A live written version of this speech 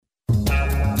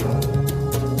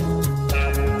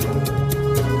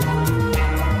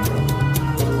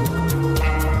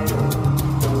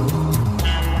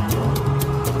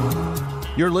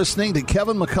You're listening to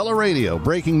Kevin McCullough Radio,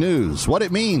 breaking news, what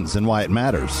it means, and why it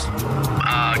matters. Kevin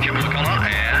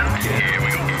McCullough, and here we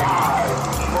go. 5,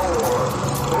 4,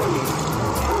 3,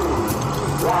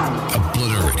 2, 1.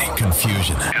 Obliterating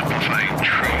confusion. Amplifying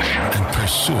truth. And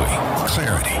pursuing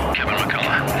clarity. Kevin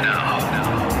McCullough, now.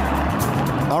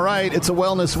 All right, it's a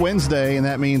Wellness Wednesday, and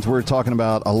that means we're talking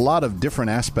about a lot of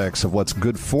different aspects of what's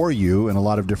good for you in a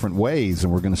lot of different ways.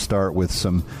 And we're going to start with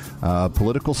some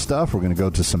political stuff. We're going to go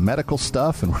to some medical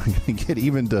stuff, and we're going to get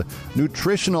even to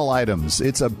nutritional items.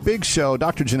 It's a big show.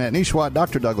 Dr. Janette Nesheiwat,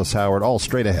 Dr. Douglas Howard, all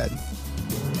straight ahead.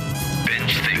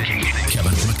 Binge thinking.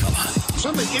 Kevin McCullough.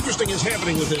 Something interesting is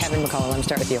happening with this. Kevin McCullough, let me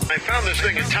start with you. I found this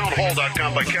thing at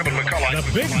townhall.com by Kevin McCullough.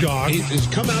 The big dog has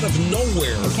come out of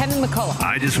nowhere. Kevin McCullough.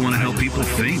 I just want to help people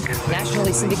think.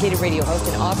 Nationally syndicated radio host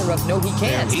and author of No He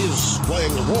Can't. He's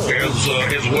playing the role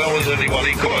as well as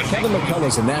anybody could. Kevin McCullough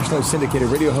is a nationally syndicated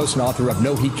radio host and author of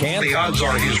No He Can't. The odds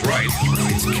are he's right.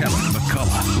 It's Kevin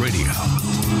McCullough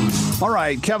Radio. All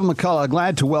right, Kevin McCullough,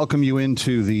 glad to welcome you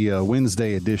into the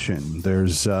Wednesday edition.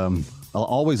 There's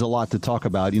always a lot to talk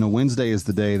about. You know, Wednesday is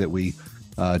the day that we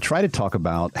try to talk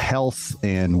about health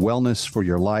and wellness for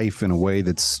your life in a way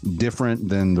that's different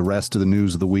than the rest of the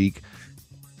news of the week.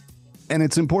 And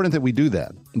it's important that we do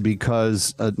that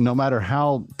because no matter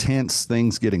how tense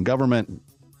things get in government,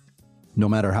 no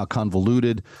matter how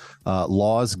convoluted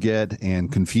laws get and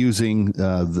confusing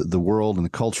the world and the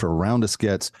culture around us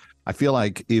gets, I feel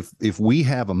like if we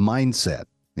have a mindset,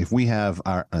 if we have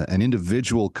an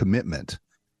individual commitment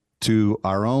to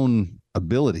our own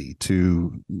ability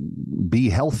to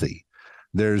be healthy,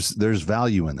 there's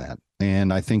value in that.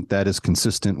 And I think that is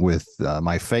consistent with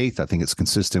my faith. I think it's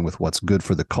consistent with what's good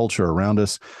for the culture around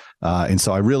us. And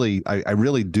so I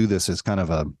really do this as kind of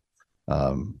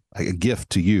a gift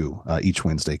to you each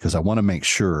Wednesday, because I want to make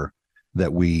sure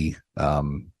that we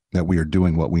are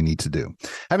doing what we need to do.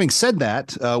 Having said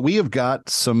that, we have got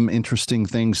some interesting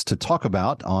things to talk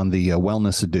about on the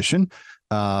Wellness Edition.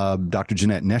 Dr.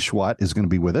 Janette Nesheiwat is going to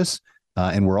be with us,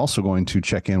 and we're also going to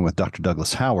check in with Dr.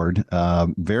 Douglas Howard.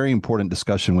 Very important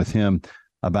discussion with him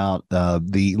about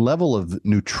the level of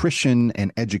nutrition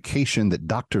and education that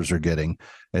doctors are getting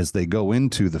as they go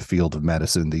into the field of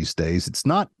medicine these days. It's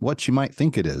not what you might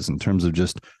think it is in terms of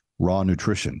just raw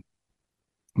nutrition.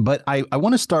 But I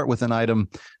want to start with an item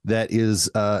that is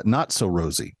not so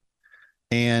rosy.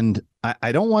 And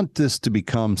I don't want this to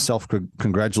become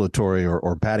self-congratulatory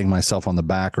or patting myself on the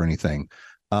back or anything.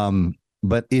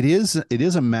 But it is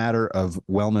a matter of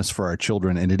wellness for our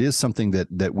children. And it is something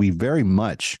that we very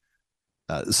much,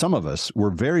 some of us were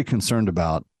very concerned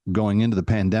about going into the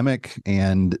pandemic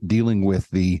and dealing with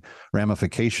the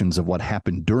ramifications of what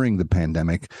happened during the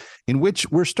pandemic, in which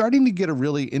we're starting to get a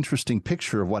really interesting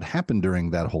picture of what happened during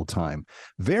that whole time.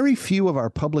 Very few of our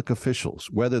public officials,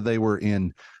 whether they were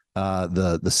in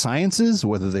the sciences,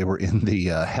 whether they were in the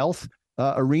health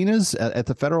arenas at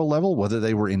the federal level, whether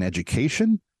they were in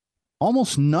education,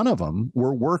 almost none of them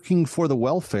were working for the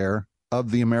welfare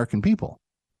of the American people.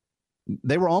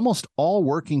 They were almost all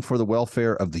working for the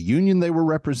welfare of the union they were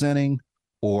representing,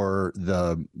 or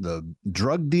the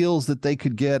drug deals that they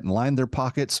could get and line their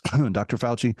pockets, Dr.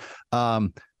 Fauci,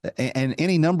 and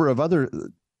any number of other,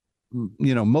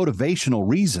 motivational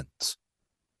reasons.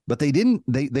 But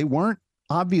they weren't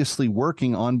obviously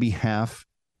working on behalf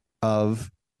of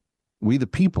we the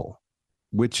people,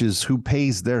 which is who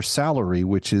pays their salary,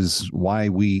 which is why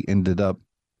we ended up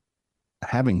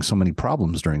having so many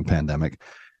problems during pandemic.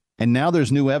 And now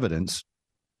there's new evidence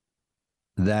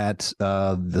that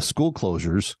the school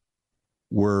closures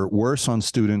were worse on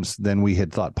students than we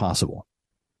had thought possible.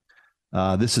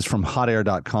 This is from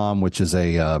hotair.com, which is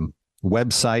a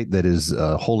website that is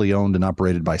wholly owned and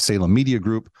operated by Salem Media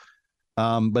Group.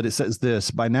 But it says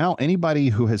this: by now, anybody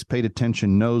who has paid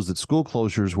attention knows that school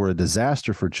closures were a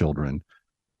disaster for children.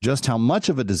 Just how much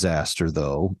of a disaster,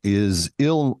 though, is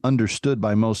ill understood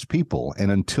by most people.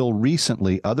 And until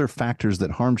recently, other factors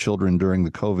that harm children during the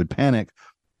COVID panic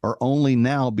are only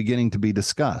now beginning to be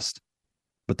discussed.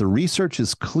 But the research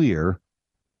is clear.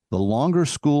 The longer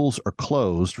schools are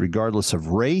closed, regardless of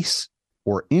race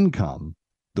or income,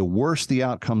 the worse the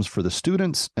outcomes for the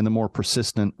students and the more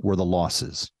persistent were the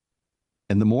losses.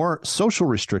 And the more social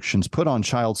restrictions put on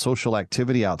child social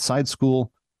activity outside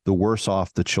school, the worse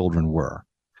off the children were.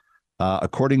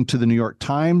 According to the New York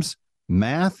Times,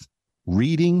 math,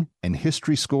 reading, and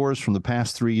history scores from the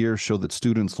past 3 years show that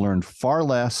students learned far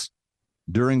less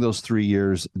during those 3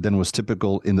 years than was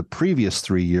typical in the previous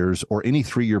 3 years or any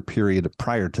 3-year period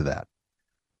prior to that.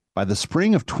 By the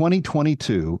spring of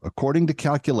 2022, according to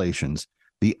calculations,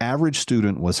 the average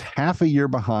student was half a year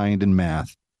behind in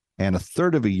math and a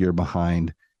third of a year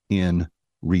behind in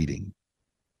reading.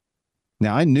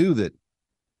 Now, I knew that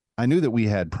we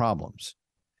had problems.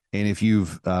 And if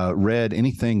you've read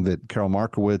anything that Carol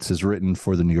Markowitz has written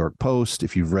for the New York Post,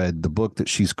 if you've read the book that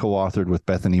she's co-authored with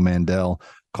Bethany Mandel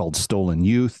called Stolen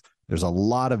Youth, there's a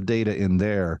lot of data in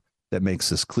there that makes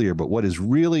this clear. But what is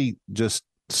really just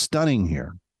stunning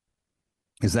here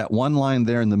is that one line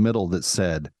there in the middle that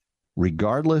said,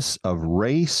 regardless of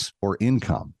race or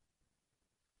income.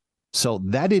 So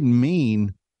that didn't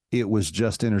mean it was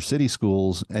just inner city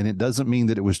schools, and it doesn't mean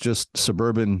that it was just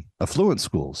suburban affluent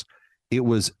schools. It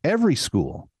was every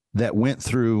school that went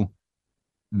through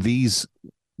these,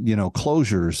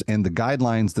 closures and the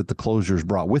guidelines that the closures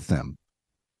brought with them.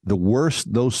 The worse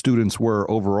those students were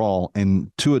overall,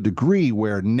 and to a degree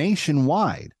where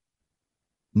nationwide,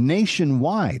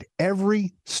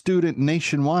 every student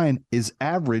nationwide is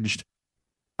averaged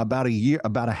about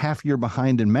a half year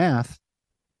behind in math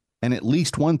and at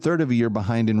least 1/3 of a year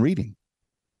behind in reading.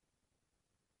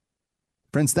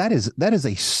 Friends, that is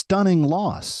a stunning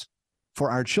loss for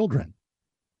our children.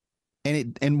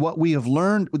 And what we have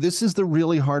learned, this is the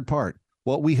really hard part.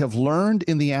 What we have learned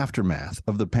in the aftermath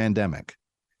of the pandemic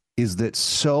is that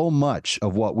so much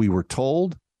of what we were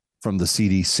told from the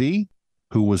CDC,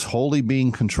 who was wholly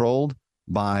being controlled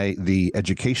by the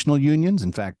educational unions.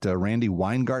 In fact, Randy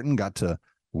Weingarten got to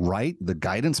write the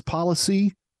guidance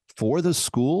policy for the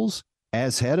schools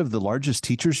as head of the largest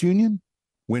teachers union.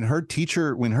 When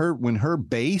her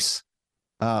base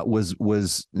was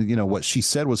what she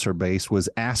said was her base was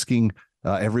asking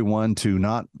everyone to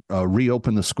not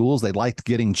reopen the schools. They liked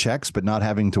getting checks, but not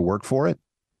having to work for it.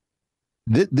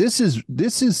 This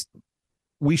is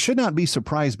we should not be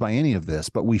surprised by any of this,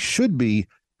 but we should be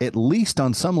at least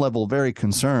on some level very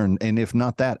concerned, and if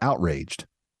not that, outraged.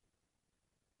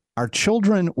 Our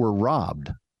children were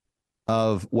robbed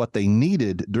of what they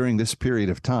needed during this period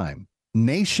of time,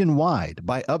 nationwide,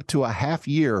 by up to a half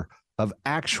year of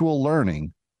actual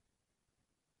learning.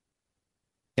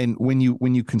 And when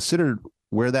you consider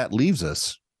where that leaves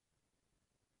us,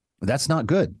 that's not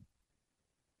good.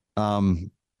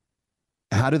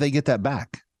 How do they get that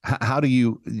back? How do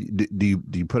you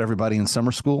put everybody in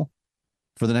summer school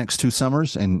for the next 2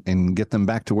 summers and get them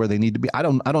back to where they need to be? I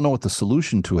don't know what the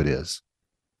solution to it is.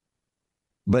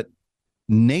 But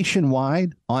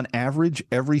nationwide, on average,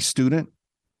 every student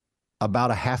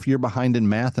about a half year behind in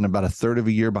math and about 1/3 of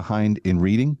a year behind in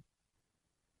reading.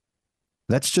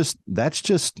 That's just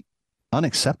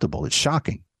unacceptable. It's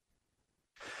shocking.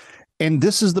 And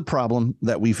this is the problem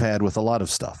that we've had with a lot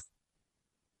of stuff.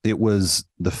 It was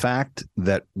the fact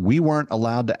that we weren't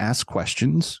allowed to ask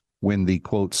questions when the,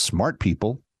 quote, smart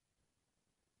people,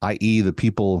 i.e. the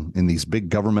people in these big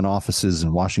government offices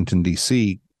in Washington,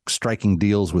 D.C., striking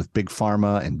deals with big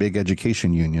pharma and big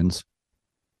education unions,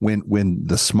 when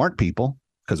the smart people,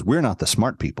 because we're not the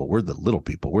smart people, we're the little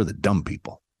people, we're the dumb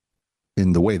people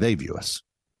in the way they view us.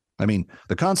 I mean,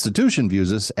 the Constitution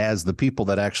views us as the people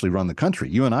that actually run the country.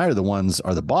 You and I are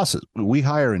the bosses. We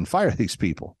hire and fire these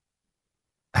people.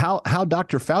 How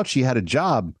Dr. Fauci had a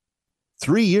job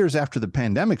 3 years after the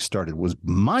pandemic started was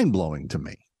mind-blowing to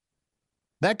me.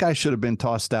 That guy should have been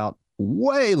tossed out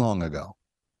way long ago.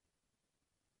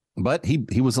 But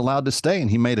he was allowed to stay,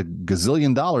 and he made $1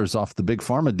 gazillion off the big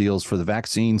pharma deals for the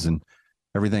vaccines and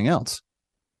everything else.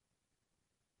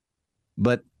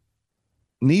 But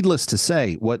needless to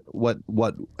say,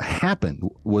 what happened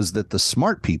was that the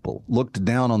smart people looked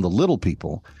down on the little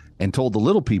people and told the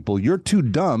little people, you're too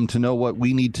dumb to know what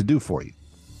we need to do for you.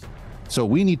 So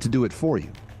we need to do it for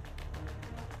you.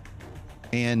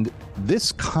 And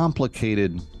this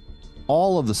complicated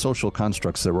all of the social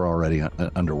constructs that were already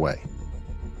underway.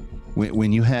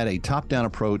 When you had a top-down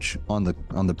approach on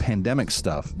the pandemic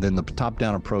stuff, then the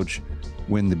top-down approach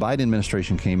when the Biden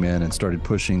administration came in and started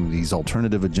pushing these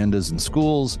alternative agendas in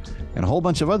schools and a whole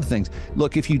bunch of other things.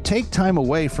 Look, if you take time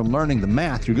away from learning the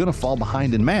math, you're going to fall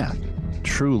behind in math.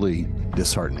 Truly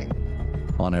disheartening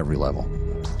on every level.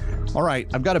 All right,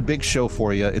 I've got a big show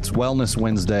for you. It's Wellness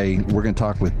Wednesday. We're going to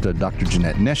talk with Dr.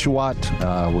 Janette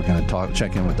Nesheiwat. We're going to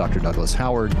check in with Dr. Douglas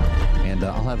Howard, and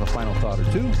I'll have a final thought or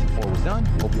two before we're done.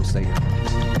 Hope you'll stay here.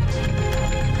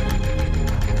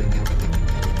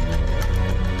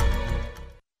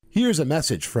 Here's a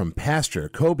message from Pastor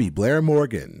Kobe Blair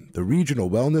Morgan, the regional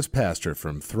wellness pastor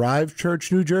from Thrive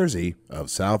Church, New Jersey of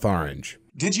South Orange.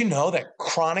 Did you know that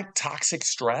chronic toxic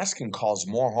stress can cause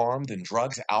more harm than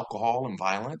drugs, alcohol, and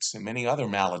violence, and many other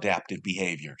maladaptive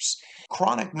behaviors?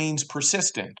 Chronic means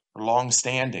persistent or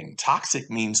long-standing. Toxic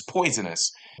means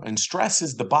poisonous. And stress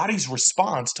is the body's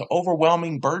response to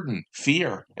overwhelming burden,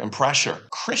 fear, and pressure.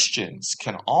 Christians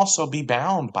can also be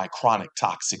bound by chronic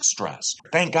toxic stress.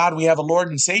 Thank God we have a Lord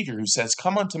and Savior who says,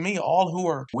 "Come unto me, all who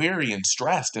are weary and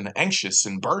stressed and anxious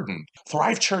and burdened."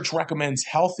 Thrive Church recommends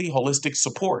healthy, holistic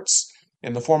supports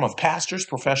in the form of pastors,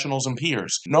 professionals, and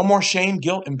peers. No more shame,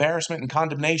 guilt, embarrassment, and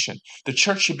condemnation. The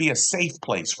church should be a safe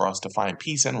place for us to find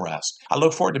peace and rest. I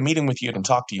look forward to meeting with you and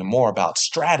talk to you more about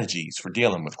strategies for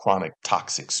dealing with chronic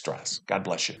toxic stress. God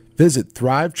bless you. Visit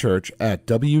Thrive Church at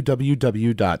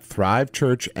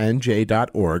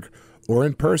www.thrivechurchnj.org or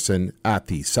in person at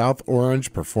the South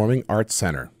Orange Performing Arts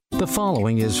Center. The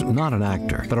following is not an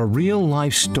actor, but a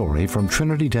real-life story from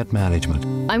Trinity Debt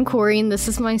Management. I'm Corey, and this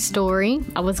is my story.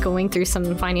 I was going through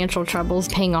some financial troubles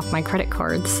paying off my credit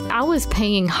cards. I was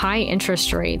paying high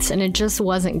interest rates, and it just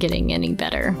wasn't getting any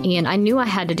better. And I knew I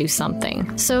had to do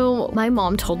something. So my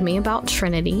mom told me about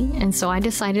Trinity, and so I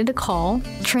decided to call.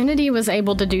 Trinity was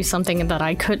able to do something that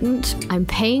I couldn't. I'm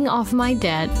paying off my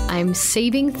debt, I'm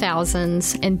saving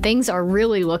thousands, and things are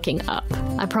really looking up.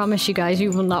 I promise you guys,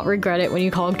 you will not regret it when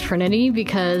you call Trinity,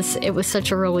 because it was such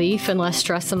a relief and less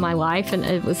stress in my life, and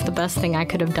it was the best thing I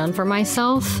could have done for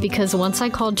myself, because once I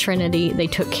called Trinity, they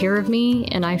took care of me,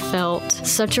 and I felt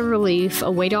such a relief,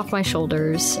 a weight off my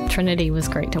shoulders. Trinity was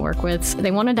great to work with. They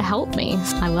wanted to help me.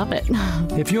 I love it.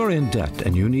 If you're in debt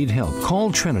and you need help,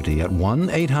 call Trinity at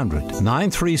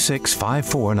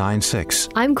 1-800-936-5496.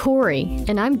 I'm Corey,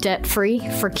 and I'm debt-free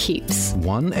for keeps.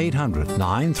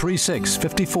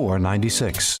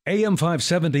 1-800-936-5496. AM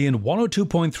 570 and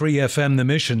 102.3 FM, The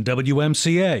Mission,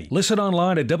 WMCA. Listen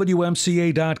online at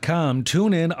WMCA.com.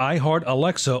 Tune in, iHeart,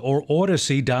 Alexa, or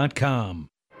Odyssey.com.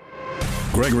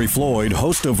 Gregory Floyd,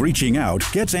 host of Reaching Out,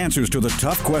 gets answers to the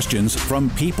tough questions from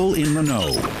people in the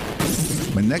know.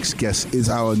 My next guest is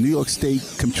our New York State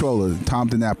Comptroller, Tom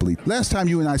DiNapoli. Last time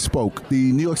you and I spoke,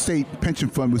 the New York State Pension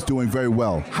Fund was doing very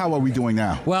well. How are we doing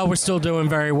now? Well, we're still doing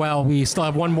very well. We still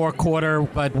have one more quarter,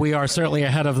 but we are certainly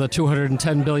ahead of the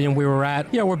 $210 billion we were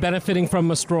at. We're benefiting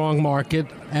from a strong market,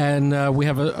 and we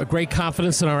have a great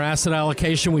confidence in our asset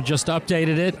allocation. We just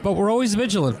updated it, but we're always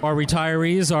vigilant. Our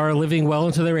retirees are living well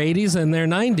into their 80s and their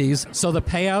 90s, so the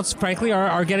payouts, frankly,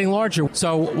 are getting larger.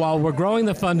 So while we're growing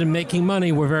the fund and making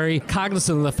money, we're very cognizant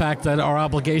of the fact that our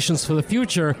obligations for the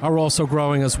future are also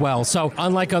growing as well. So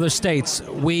unlike other states,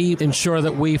 we ensure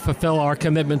that we fulfill our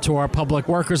commitment to our public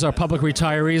workers, our public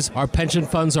retirees. Our pension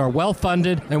funds are well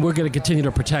funded, and we're going to continue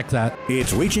to protect that.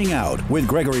 It's Reaching Out with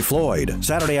Gregory Floyd,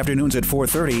 Saturday afternoons at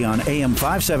 4:30 on AM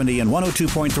 570 and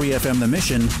 102.3 FM The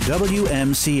Mission,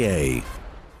 WMCA.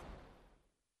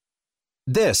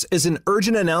 This is an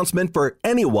urgent announcement for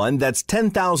anyone that's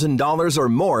 $10,000 or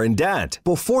more in debt.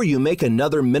 Before you make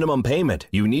another minimum payment,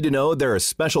 you need to know there are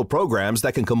special programs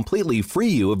that can completely free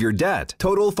you of your debt.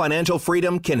 Total Financial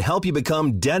Freedom can help you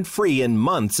become debt-free in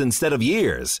months instead of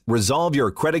years. Resolve your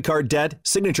credit card debt,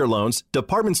 signature loans,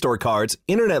 department store cards,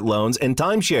 internet loans, and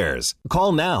timeshares.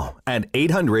 Call now at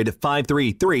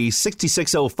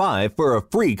 800-533-6605 for a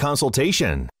free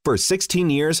consultation. For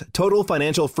 16 years, Total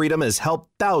Financial Freedom has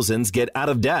helped thousands get out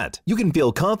of debt. You can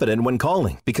feel confident when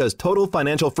calling because Total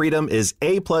Financial Freedom is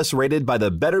A+ rated by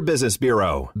the Better Business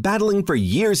Bureau. Battling for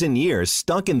years and years,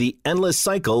 stuck in the endless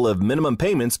cycle of minimum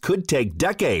payments could take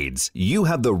decades. You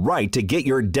have the right to get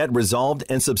your debt resolved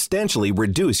and substantially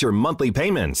reduce your monthly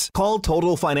payments. Call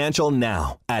Total Financial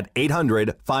now at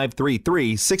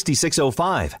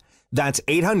 800-533-6605. That's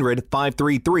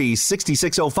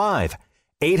 800-533-6605.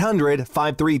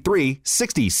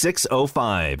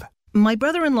 800-533-6605. My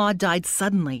brother-in-law died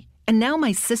suddenly, and now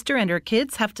my sister and her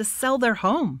kids have to sell their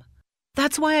home.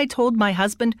 That's why I told my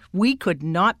husband we could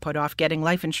not put off getting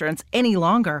life insurance any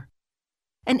longer.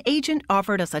 An agent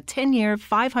offered us a 10-year,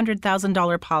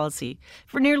 $500,000 policy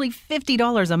for nearly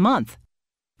 $50 a month.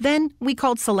 Then we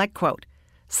called SelectQuote.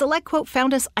 SelectQuote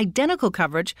found us identical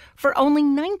coverage for only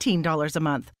 $19 a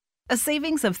month, a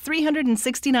savings of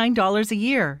 $369 a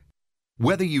year.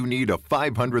 Whether you need a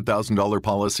 $500,000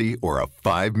 policy or a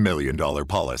 $5 million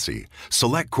policy,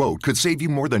 SelectQuote could save you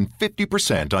more than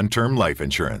 50% on term life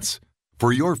insurance.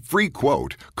 For your free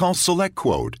quote, call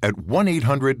SelectQuote at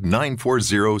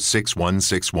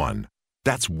 1-800-940-6161.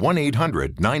 That's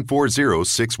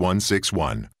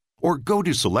 1-800-940-6161. Or go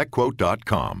to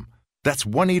SelectQuote.com. That's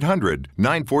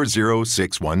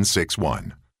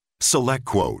 1-800-940-6161.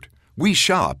 SelectQuote. We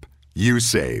shop, you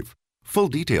save. Full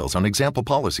details on example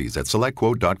policies at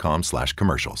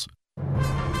SelectQuote.com/commercials.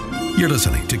 You're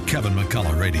listening to Kevin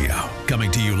McCullough Radio,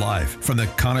 coming to you live from the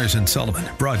Connors and Sullivan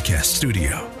Broadcast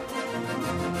Studio.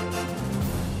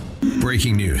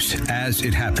 Breaking news as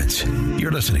it happens.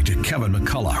 You're listening to Kevin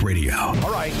McCullough Radio.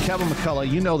 All right, Kevin McCullough,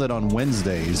 you know that on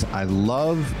Wednesdays, I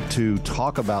love to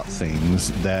talk about things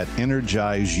that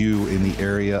energize you in the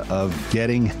area of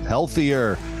getting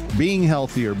healthier, being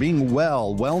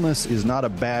well. Wellness is not a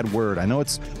bad word. I know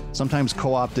it's sometimes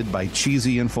co-opted by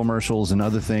cheesy infomercials and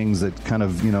other things that kind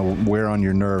of, wear on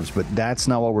your nerves, but that's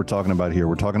not what we're talking about here.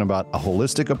 We're talking about a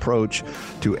holistic approach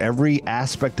to every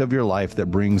aspect of your life that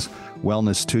brings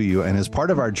wellness to you. And as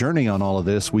part of our journey on all of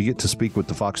this, we get to speak with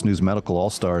the Fox News Medical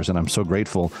All-Stars, and I'm so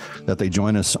grateful that they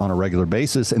join us on a regular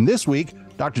basis. And this week,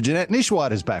 Dr. Janette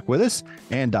Nesheiwat is back with us.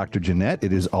 And Dr. Janette,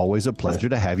 it is always a pleasure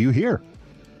to have you here.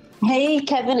 Hey,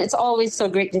 Kevin, it's always so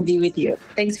great to be with you.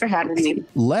 Thanks for having me.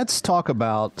 Let's talk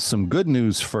about some good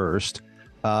news first.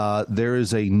 There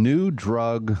is a new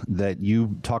drug that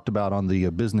you talked about on the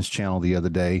Business Channel the other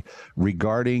day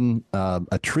regarding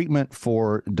a treatment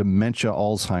for dementia,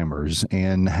 Alzheimer's.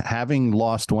 And having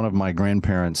lost one of my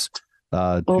grandparents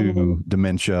to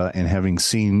dementia and having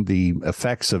seen the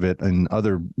effects of it in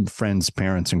other friends'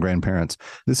 parents and grandparents,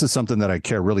 this is something that I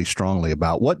care really strongly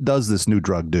about. What does this new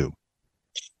drug do?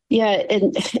 Yeah,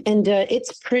 and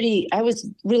it's pretty. I was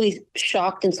really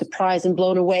shocked and surprised and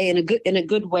blown away in a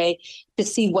good way to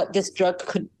see what this drug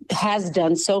has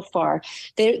done so far.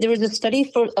 There was a study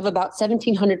of about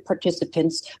 1,700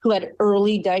 participants who had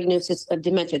early diagnosis of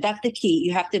dementia. That's the key.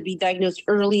 You have to be diagnosed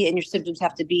early, and your symptoms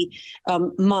have to be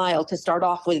mild to start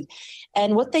off with.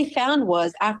 And what they found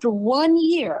was after 1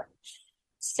 year,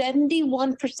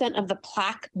 71% of the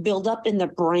plaque buildup in the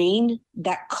brain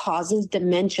that causes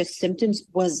dementia symptoms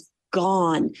was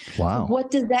gone. Wow.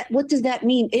 What does that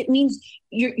mean? It means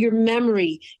your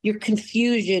memory, your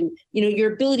confusion,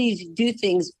 your ability to do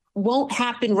things won't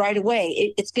happen right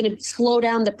away. It's going to slow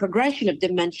down the progression of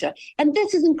dementia. And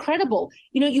this is incredible.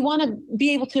 You want to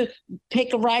be able to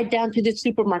take a ride down to the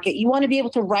supermarket. You want to be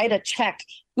able to write a check.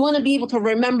 You want to be able to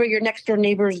remember your next door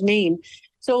neighbor's name.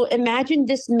 So imagine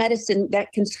this medicine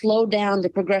that can slow down the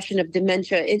progression of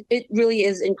dementia. It really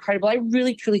is incredible. I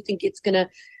really, truly think it's going to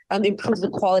improve the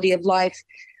quality of life.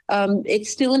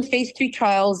 It's still in phase 3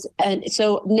 trials. And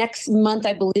so next month,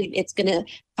 I believe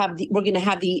we're going to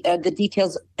have the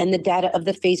details and the data of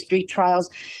the phase 3 trials.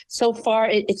 So far,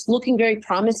 it's looking very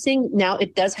promising. Now,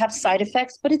 it does have side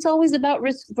effects, but it's always about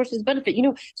risk versus benefit.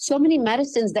 So many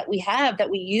medicines that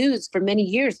we use for many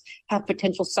years have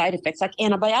potential side effects, like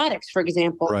antibiotics, for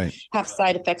example, have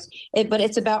side effects. But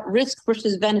it's about risk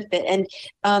versus benefit.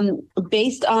 And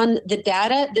based on the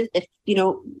data,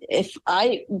 if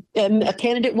I am a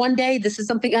candidate one day, this is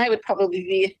something I would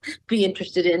probably be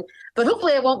interested in. But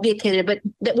hopefully I won't be a candidate.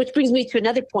 But which brings me to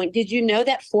another point. Did you know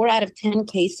that 4 out of 10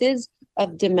 cases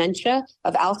of dementia,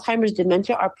 of Alzheimer's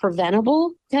dementia, are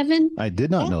preventable, Kevin? I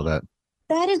did not know that.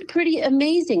 That is pretty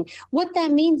amazing. What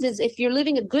that means is if you're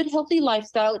living a good, healthy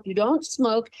lifestyle, if you don't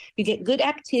smoke, you get good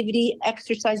activity,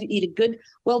 exercise, you eat a good,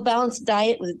 well-balanced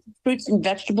diet with fruits and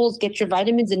vegetables, get your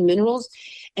vitamins and minerals,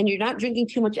 and you're not drinking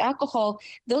too much alcohol,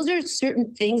 those are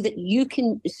certain steps that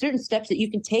you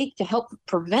can take to help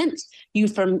prevent you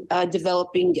from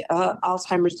developing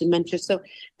Alzheimer's dementia. So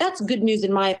that's good news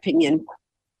in my opinion.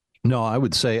 No, I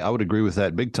would say I would agree with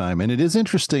that big time. And it is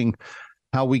interesting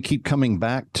how we keep coming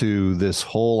back to this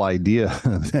whole idea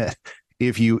that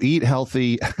if you eat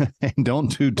healthy and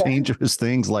don't do dangerous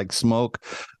things like smoke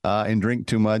and drink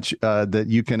too much, that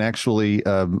you can actually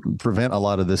prevent a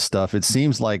lot of this stuff. It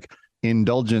seems like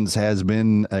indulgence has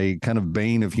been a kind of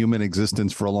bane of human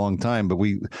existence for a long time, but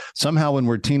we somehow, when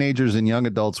we're teenagers and young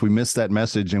adults, we miss that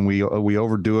message and we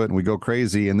overdo it and we go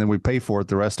crazy and then we pay for it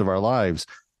the rest of our lives.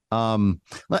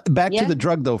 Back to the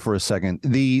drug though for a second.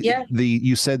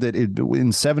 You said that in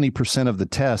 70% of the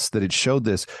tests that it showed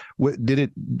this.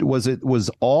 Was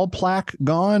all plaque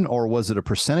gone, or was it a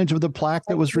percentage of the plaque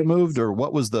that was removed, or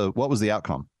what was the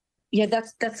outcome? Yeah,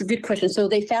 that's a good question. So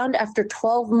they found after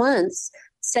 12 months,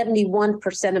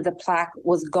 71% of the plaque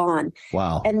was gone.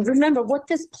 Wow. And remember what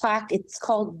this plaque, it's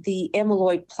called the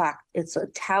amyloid plaque. It's a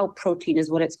tau protein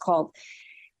is what it's called.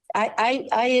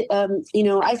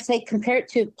 I say compare it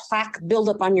to plaque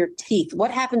buildup on your teeth.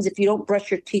 What happens if you don't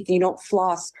brush your teeth and you don't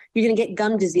floss? You're going to get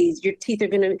gum disease. Your teeth are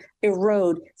going to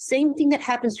erode. Same thing that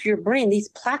happens to your brain. These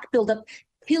plaque buildup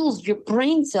kills your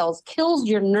brain cells, kills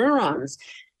your neurons.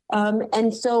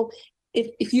 And so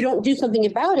if you don't do something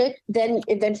about it, then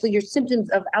eventually your symptoms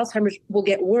of Alzheimer's will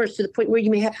get worse to the point where you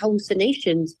may have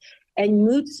hallucinations and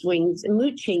mood swings and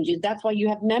mood changes. That's why you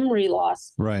have memory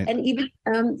loss. Right. And even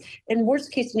in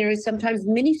worst case scenarios, sometimes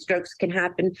mini strokes can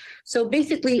happen. So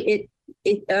basically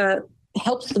it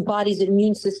helps the body's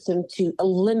immune system to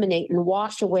eliminate and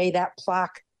wash away that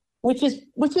plaque, which is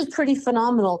pretty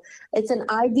phenomenal. It's an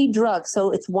IV drug,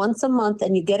 so it's once a month,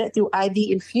 and you get it through IV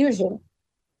infusion,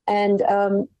 and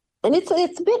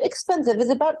it's a bit expensive. It's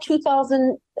about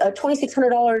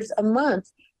 $2,600 a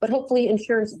month, but hopefully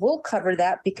insurance will cover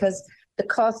that, because the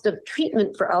cost of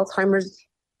treatment for Alzheimer's,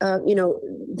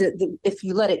 if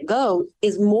you let it go,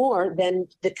 is more than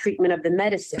the treatment of the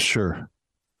medicine. Sure.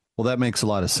 Well, that makes a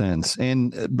lot of sense.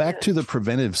 And back to the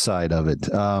preventive side of it,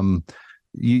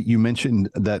 you mentioned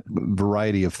that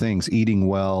variety of things, eating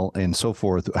well and so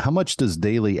forth. How much does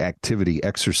daily activity,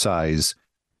 exercise,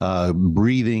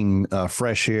 breathing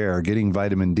fresh air, getting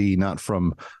vitamin D, not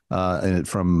from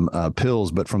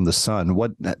pills, but from the sun,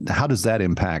 how does that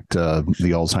impact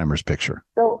the Alzheimer's picture?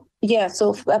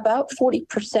 So about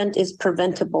 40% is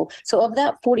preventable. So of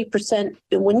that 40%,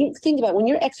 when you think about when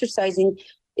you're exercising,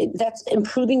 that's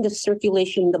improving the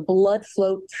circulation, the blood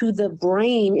flow to the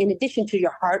brain, in addition to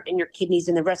your heart and your kidneys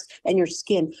and the rest and your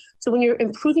skin. So when you're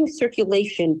improving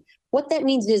circulation, what that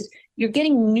means is you're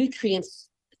getting nutrients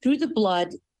through the blood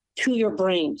to your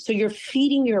brain. So you're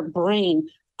feeding your brain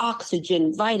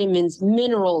oxygen, vitamins,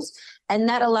 minerals, and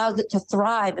that allows it to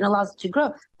thrive and allows it to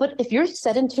grow. But if you're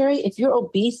sedentary, if you're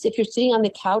obese, if you're sitting on the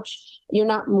couch, you're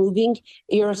not moving,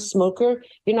 you're a smoker,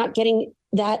 you're not getting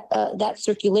that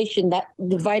circulation,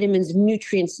 the vitamins,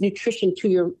 nutrients, nutrition to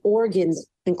your organs,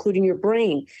 including your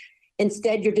brain.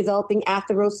 Instead, you're developing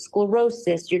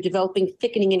atherosclerosis, you're developing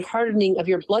thickening and hardening of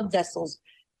your blood vessels.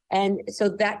 And so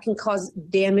that can cause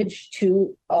damage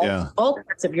to all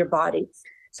parts of your body.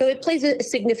 So it plays a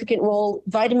significant role.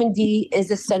 Vitamin D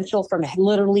is essential from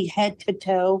literally head to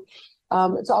toe.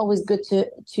 It's always good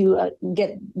to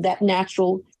get that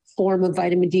natural form of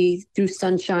vitamin D through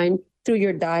sunshine, through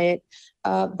your diet.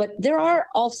 But there are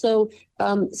also,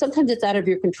 sometimes it's out of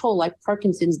your control, like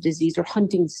Parkinson's disease or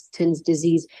Huntington's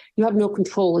disease. You have no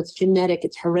control. It's genetic.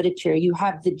 It's hereditary. You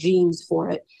have the genes for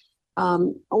it.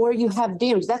 Or you have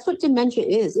damage. That's what dementia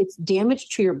is. It's damage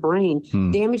to your brain,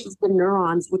 damage to the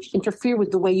neurons, which interfere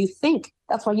with the way you think.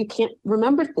 That's why you can't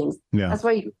remember things. Yeah. That's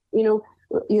why, you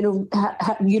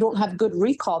don't have good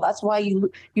recall. That's why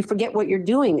you forget what you're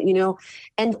doing,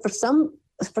 and for some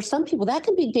people that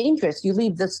can be dangerous. You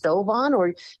leave the stove on,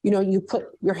 or, you put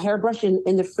your hairbrush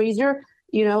in the freezer,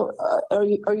 or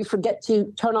you forget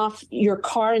to turn off your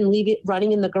car and leave it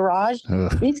running in the garage.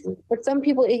 For some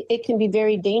people, it can be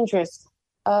very dangerous.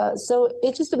 So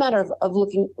it's just a matter of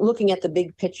looking at the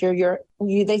big picture.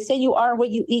 They say you are what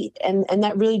you eat, and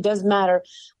that really does matter.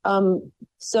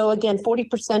 So again,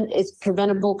 40% is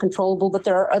preventable, controllable, but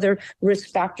there are other risk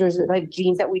factors like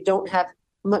genes that we don't have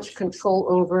much control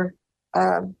over.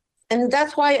 And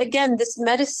that's why, again, this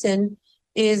medicine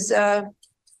is a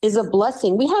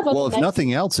blessing. We have if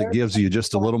nothing else, it gives you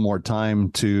just a little more time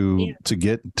to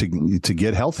get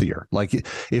healthier. Like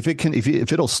if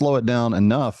it'll slow it down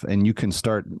enough, and you can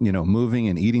start moving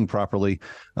and eating properly,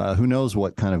 who knows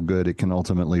what kind of good it can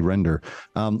ultimately render.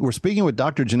 We're speaking with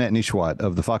Dr. Janette Nesheiwat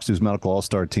of the Fox News Medical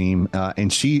All-Star Team,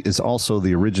 and she is also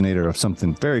the originator of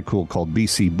something very cool called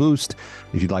BC Boost.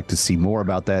 If you'd like to see more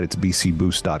about that, it's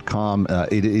bcboost.com.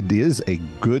 It is a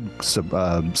good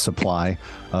supply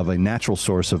of a natural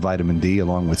source of vitamin D,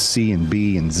 along with C and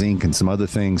B and zinc and some other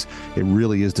things. It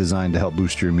really is designed to help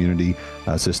boost your immunity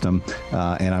system.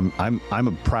 And I'm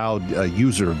a proud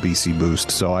user of BC Boost,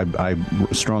 so I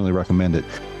strongly recommend it.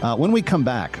 When we come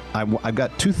back, I've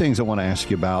got two things I want to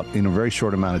ask you about in a very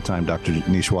short amount of time, Dr.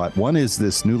 Nesheiwat. One is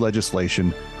this new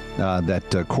legislation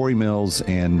that Corey Mills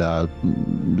and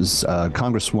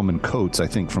Congresswoman Coates, I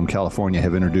think, from California,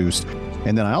 have introduced.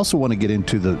 And then I also want to get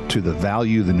into the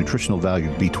nutritional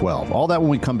value of B12. All that when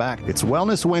we come back. It's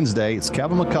Wellness Wednesday. It's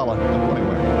Kevin McCullough. Don't go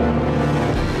anywhere.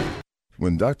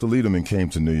 When Dr. Lederman came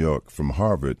to New York from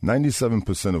Harvard,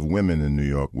 97% of women in New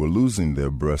York were losing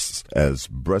their breasts as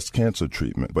breast cancer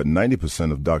treatment, but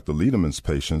 90% of Dr. Lederman's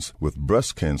patients with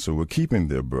breast cancer were keeping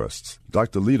their breasts.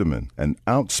 Dr. Lederman, an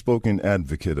outspoken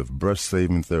advocate of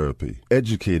breast-saving therapy,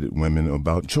 educated women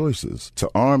about choices. To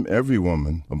arm every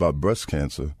woman about breast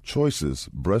cancer, choices,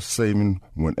 breast-saving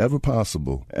whenever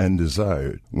possible and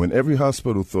desired. When every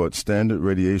hospital thought standard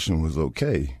radiation was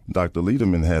okay, Dr.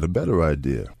 Lederman had a better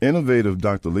idea. Innovative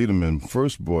Dr. Lederman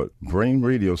first brought brain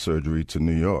radiosurgery to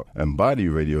New York and body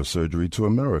radiosurgery to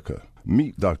America.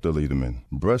 Meet Dr. Lederman,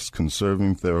 breast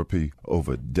conserving therapy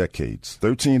over decades.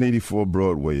 1384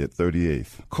 Broadway at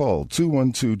 38th. Call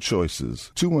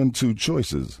 212-CHOICES.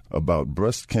 212-CHOICES about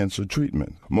breast cancer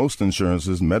treatment. Most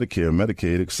insurances, Medicare,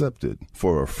 Medicaid accepted.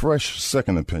 For a fresh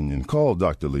second opinion, call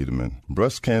Dr. Lederman.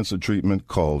 Breast cancer treatment,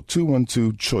 call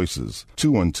 212-CHOICES.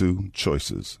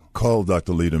 212-CHOICES. Call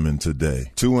Dr. Lederman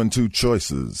today.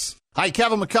 212-CHOICES. Hi,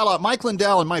 Kevin McCullough. Mike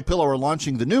Lindell and MyPillow are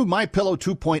launching the new MyPillow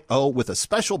 2.0 with a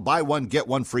special buy one, get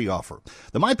one free offer.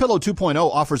 The MyPillow 2.0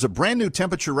 offers a brand new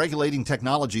temperature regulating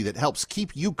technology that helps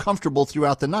keep you comfortable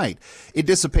throughout the night. It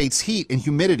dissipates heat and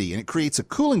humidity, and it creates a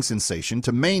cooling sensation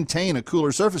to maintain a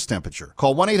cooler surface temperature.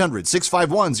 Call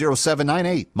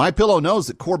 1-800-651-0798. MyPillow knows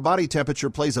that core body temperature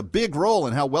plays a big role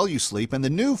in how well you sleep, and the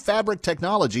new fabric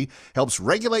technology helps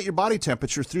regulate your body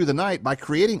temperature through the night by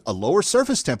creating a lower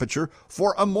surface temperature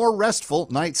for a more restful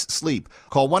night's sleep.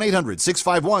 Call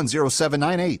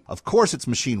 1-800-651-0798. Of course, it's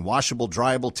machine washable,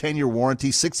 dryable, 10-year warranty,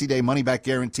 60-day money-back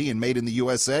guarantee, and made in the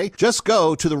USA. Just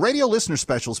go to the radio listener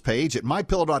specials page at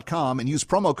mypillow.com and use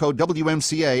promo code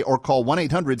WMCA or call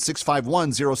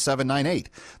 1-800-651-0798.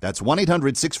 That's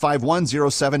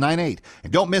 1-800-651-0798.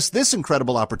 And don't miss this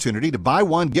incredible opportunity to buy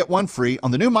one, get one free on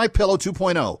the new MyPillow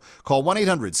 2.0. Call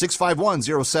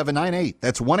 1-800-651-0798.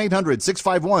 That's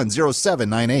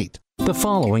 1-800-651-0798. The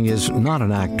following is not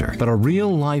an actor, but a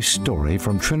real-life story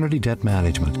from Trinity Debt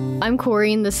Management. I'm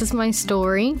Corey, and this is my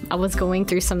story. I was going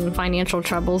through some financial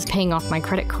troubles paying off my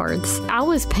credit cards. I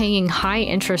was paying high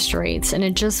interest rates, and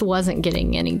it just wasn't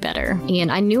getting any better.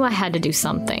 And I knew I had to do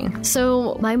something.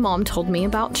 So my mom told me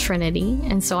about Trinity,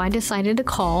 and so I decided to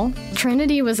call.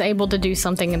 Trinity was able to do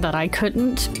something that I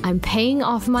couldn't. I'm paying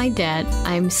off my debt,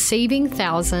 I'm saving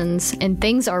thousands, and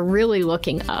things are really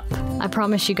looking up. I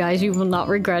promise you guys, you will not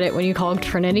regret it when you called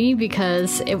Trinity,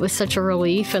 because it was such a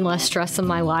relief and less stress in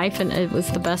my life, and it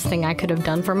was the best thing I could have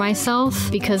done for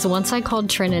myself, because once I called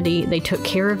Trinity, they took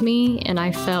care of me, and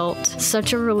I felt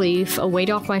such a relief, a weight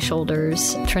off my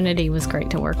shoulders. Trinity was great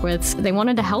to work with. They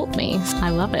wanted to help me. I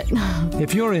love it.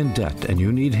 If you're in debt and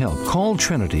you need help, call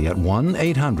Trinity at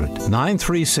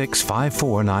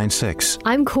 1-800-936-5496.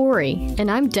 I'm Corey, and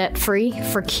I'm debt-free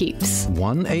for keeps.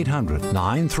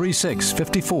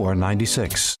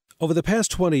 1-800-936-5496. Over the past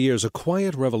 20 years, a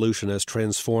quiet revolution has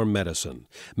transformed medicine.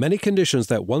 Many conditions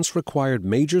that once required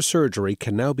major surgery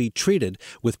can now be treated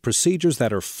with procedures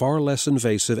that are far less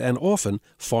invasive and often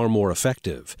far more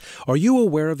effective. Are you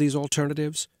aware of these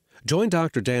alternatives? Join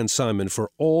Dr. Dan Simon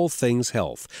for All Things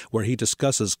Health, where he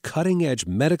discusses cutting-edge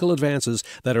medical advances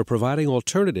that are providing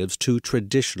alternatives to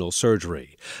traditional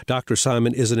surgery. Dr.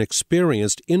 Simon is an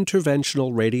experienced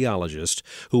interventional radiologist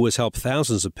who has helped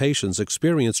thousands of patients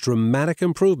experience dramatic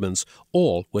improvements,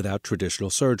 all without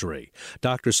traditional surgery.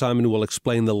 Dr. Simon will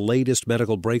explain the latest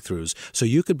medical breakthroughs so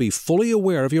you can be fully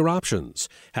aware of your options.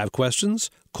 Have questions?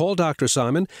 Call Dr.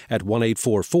 Simon at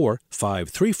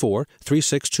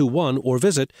 1-844-534-3621 or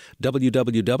visit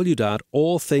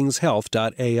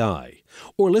www.allthingshealth.ai.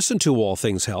 Or listen to All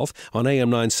Things Health on AM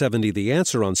 970 The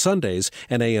Answer on Sundays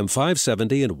and AM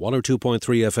 570 and 102.3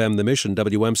 FM The Mission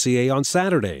WMCA on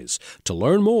Saturdays. To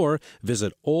learn more,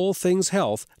 visit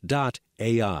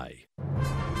allthingshealth.ai.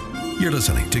 You're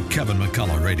listening to Kevin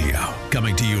McCullough Radio,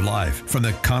 coming to you live from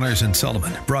the Connors and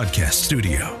Sullivan Broadcast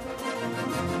Studio.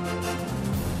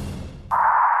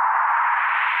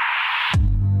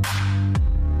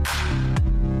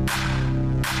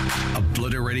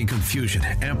 Obliterating confusion,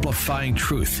 amplifying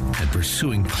truth, and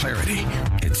pursuing clarity.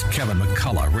 It's Kevin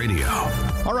McCullough Radio.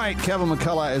 All right, Kevin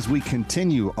McCullough, as we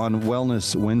continue on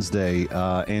Wellness Wednesday,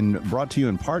 and brought to you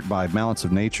in part by Balance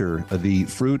of Nature, the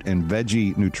fruit and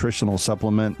veggie nutritional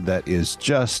supplement that is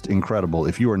just incredible.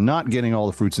 If you are not getting all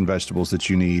the fruits and vegetables that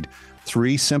you need,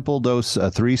 three simple pills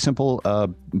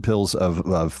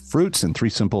of fruits and three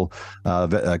simple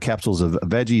capsules of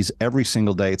veggies every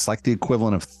single day. It's like the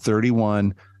equivalent of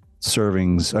 10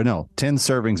 servings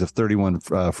of 31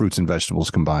 fruits and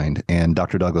vegetables combined. And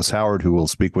Dr. Douglas Howard, who we'll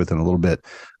speak with in a little bit,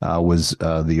 was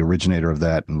the originator of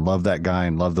that, and love that guy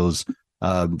and love those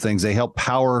things. They help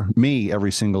power me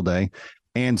every single day.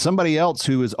 And somebody else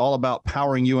who is all about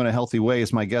powering you in a healthy way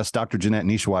is my guest, Dr. Janette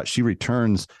Nesheiwat. She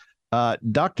returns.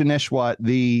 Dr. Nesheiwat,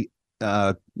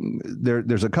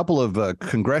 there's a couple of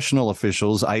congressional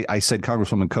officials. I said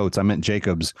Congresswoman Coates. I meant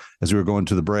Jacobs as we were going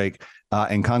to the break.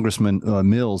 And Congressman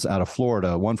Mills out of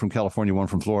Florida, one from California, one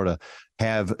from Florida,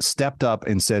 have stepped up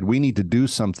and said, we need to do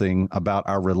something about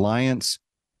our reliance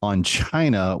on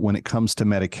China when it comes to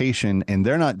medication. And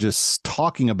they're not just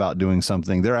talking about doing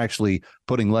something. They're actually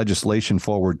putting legislation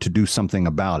forward to do something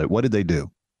about it. What did they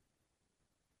do?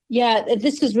 Yeah,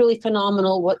 this is really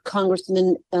phenomenal what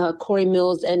Congressman Corey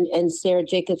Mills and Sarah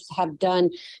Jacobs have done,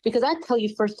 because I tell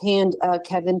you firsthand,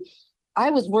 Kevin,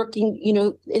 I was working,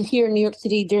 here in New York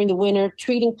City during the winter,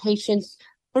 treating patients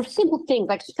for simple things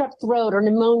like strep throat or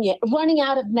pneumonia, running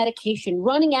out of medication,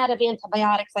 running out of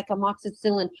antibiotics like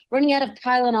amoxicillin, running out of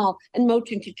Tylenol and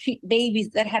Motrin to treat babies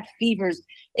that had fevers.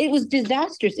 It was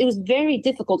disastrous. It was very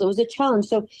difficult. It was a challenge.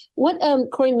 So what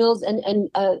Corey Mills and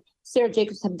Sarah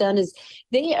Jacobs have done is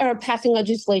they are passing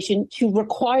legislation to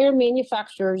require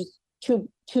manufacturers to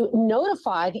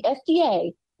notify the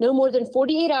FDA no more than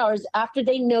 48 hours after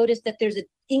they notice that there's an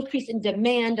increase in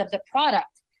demand of the product.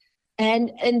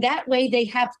 And that way they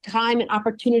have time and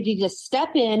opportunity to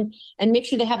step in and make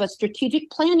sure they have a strategic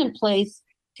plan in place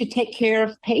to take care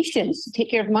of patients, to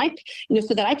take care of my,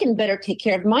 so that I can better take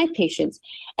care of my patients.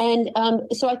 And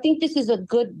so I think this is a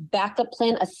good backup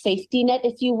plan, a safety net,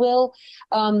 if you will,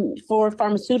 for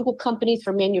pharmaceutical companies,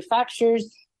 for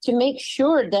manufacturers, to make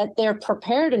sure that they're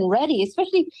prepared and ready,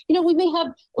 especially, we may have,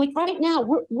 like right now,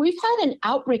 we've had an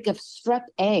outbreak of strep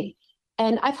A.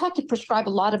 And I've had to prescribe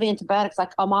a lot of antibiotics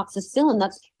like amoxicillin,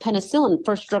 that's penicillin,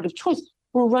 first drug of choice.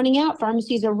 We're running out.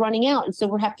 Pharmacies are running out. And so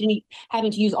we're having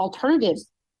to use alternatives.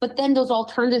 But then those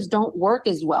alternatives don't work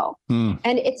as well. And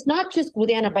it's not just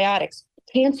with antibiotics,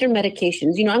 cancer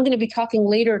medications. I'm going to be talking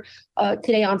later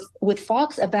today with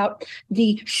Fox about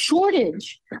the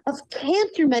shortage of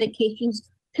cancer medications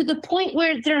to the point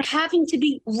where they're having to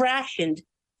be rationed.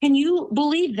 Can you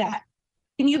believe that?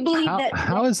 Can you believe that?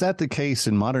 How is that the case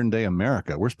in modern day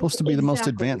America? We're supposed to be the most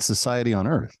advanced society on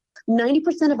earth.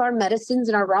 90% of our medicines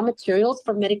and our raw materials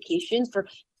for medications, for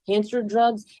cancer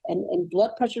drugs and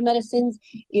blood pressure medicines,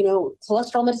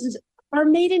 cholesterol medicines are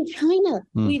made in China.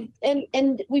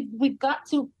 We've got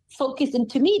to focus. And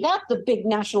to me, that's the big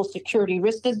national security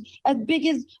risk, as big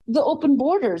as the open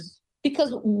borders,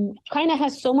 because China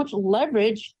has so much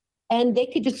leverage and they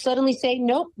could just suddenly say,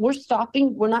 nope, we're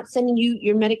stopping. We're not sending you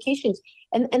your medications.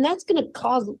 And that's going to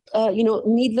cause,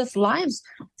 needless lives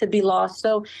to be lost.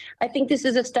 So I think this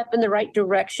is a step in the right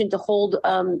direction to hold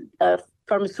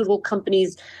pharmaceutical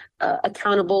companies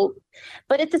accountable.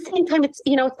 But at the same time, it's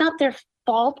not their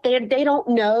fault. They don't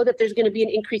know that there's going to be an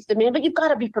increased demand, but you've got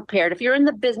to be prepared. If you're in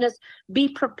the business, be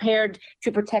prepared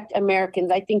to protect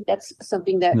Americans. I think that's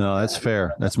something that... No, that's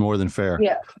fair. That's more than fair.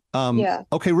 Yeah.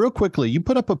 Okay, real quickly, you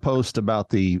put up a post about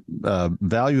the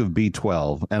value of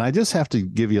B12, and I just have to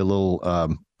give you a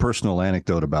little personal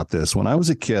anecdote about this. When I was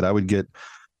a kid, I would get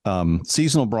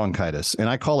seasonal bronchitis, and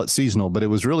I call it seasonal, but it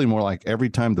was really more like every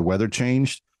time the weather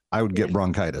changed, I would get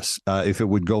bronchitis. If it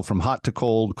would go from hot to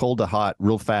cold, cold to hot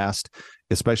real fast,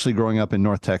 especially growing up in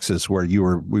North Texas where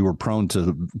we were prone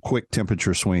to quick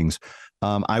temperature swings,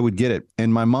 I would get it.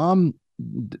 And my mom,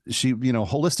 she,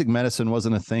 holistic medicine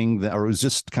wasn't a thing or it was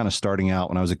just kind of starting out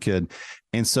when I was a kid.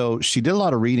 And so she did a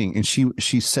lot of reading, and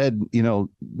she said,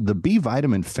 the B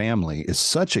vitamin family is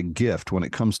such a gift when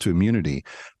it comes to immunity,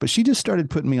 but she just started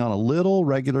putting me on a little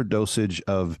regular dosage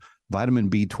of vitamin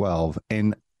B12.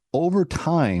 And over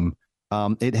time,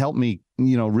 it helped me,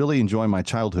 really enjoy my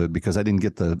childhood because I didn't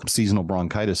get the seasonal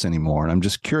bronchitis anymore. And I'm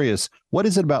just curious, what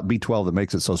is it about B12 that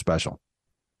makes it so special?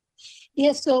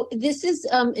 Yeah, so this is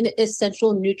an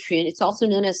essential nutrient. It's also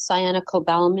known as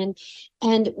cyanocobalamin.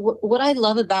 And what I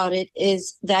love about it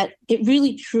is that it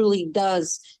really, truly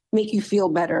does make you feel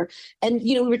better. And,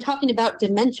 we were talking about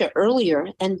dementia earlier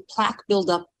and plaque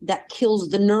buildup that kills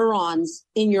the neurons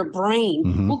in your brain.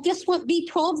 Mm-hmm. Well, guess what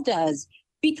B12 does?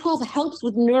 B12 helps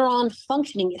with neuron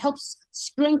functioning. It helps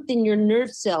strengthen your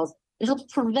nerve cells. It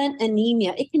helps prevent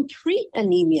anemia. It can treat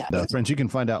anemia. Friends, you can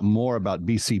find out more about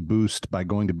BC Boost by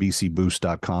going to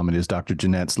bcboost.com. It is Dr.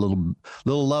 Janette's little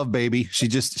love baby. She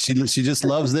just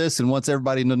loves this and wants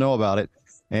everybody to know about it.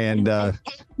 And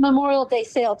Memorial Day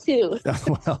sale too.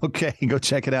 Well, okay, go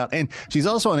check it out. And she's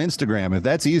also on Instagram. If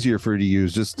that's easier for you to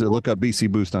use, just to look up BC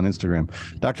Boost on Instagram.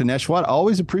 Dr. Nesheiwat,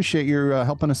 always appreciate your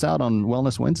helping us out on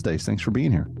Wellness Wednesdays. Thanks for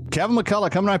being here. Kevin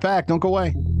McCullough, coming right back. Don't go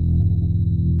away.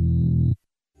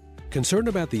 Concerned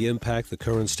about the impact the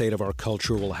current state of our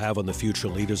culture will have on the future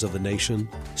leaders of the nation?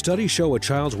 Studies show a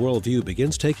child's worldview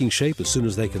begins taking shape as soon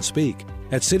as they can speak.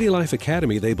 At City Life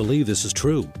Academy, they believe this is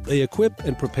true. They equip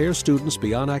and prepare students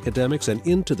beyond academics and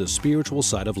into the spiritual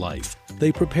side of life.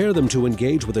 They prepare them to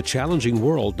engage with a challenging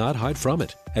world, not hide from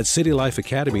it. At City Life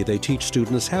Academy, they teach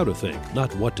students how to think,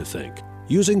 not what to think.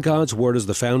 Using God's Word as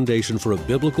the foundation for a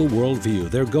biblical worldview,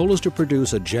 their goal is to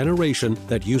produce a generation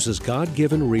that uses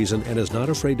God-given reason and is not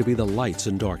afraid to be the lights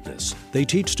in darkness. They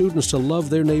teach students to love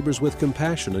their neighbors with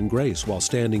compassion and grace while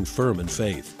standing firm in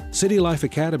faith. City Life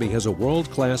Academy has a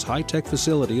world-class high-tech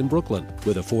facility in Brooklyn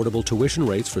with affordable tuition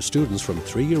rates for students from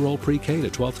 3-year-old pre-K to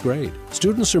 12th grade.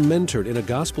 Students are mentored in a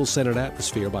gospel-centered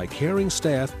atmosphere by caring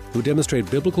staff who demonstrate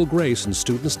biblical grace in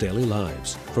students' daily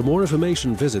lives. For more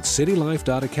information, visit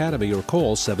citylife.academy or call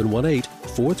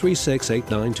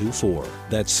 718-436-8924.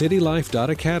 That's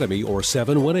citylife.academy or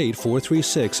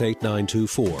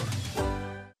 718-436-8924.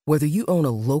 Whether you own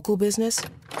a local business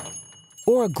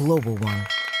or a global one,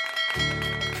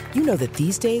 you know that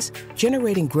these days,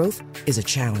 generating growth is a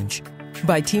challenge.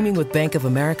 By teaming with Bank of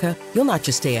America, you'll not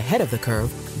just stay ahead of the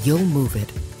curve, you'll move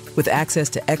it. With access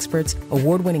to experts,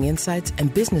 award-winning insights,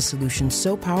 and business solutions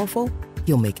so powerful,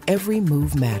 you'll make every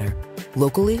move matter,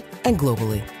 locally and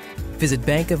globally. Visit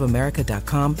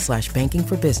bankofamerica.com/banking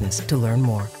for business to learn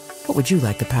more. What would you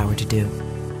like the power to do?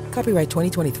 Copyright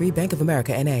 2023 Bank of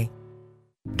America, N.A.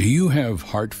 Do you have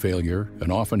heart failure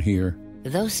and often hear,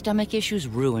 "Those stomach issues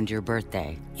ruined your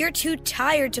birthday"? "You're too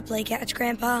tired to play catch,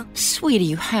 Grandpa." "Sweetie,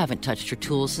 you haven't touched your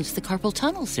tools since the carpal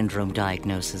tunnel syndrome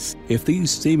diagnosis." If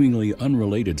these seemingly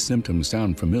unrelated symptoms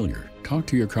sound familiar, talk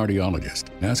to your cardiologist.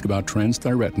 Ask about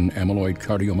transthyretin amyloid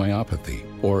cardiomyopathy,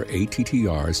 or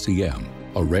ATTR-CM,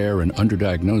 a rare and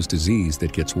underdiagnosed disease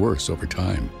that gets worse over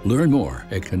time. Learn more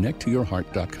at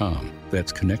connecttoyourheart.com.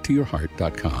 That's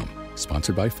connecttoyourheart.com.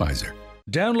 Sponsored by Pfizer.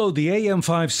 Download the AM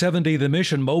 570 The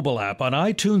Mission mobile app on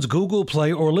iTunes, Google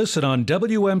Play, or listen on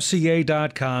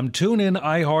WMCA.com, TuneIn,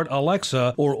 iHeart,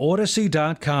 Alexa, or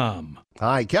Odyssey.com.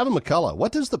 Hi, Kevin McCullough.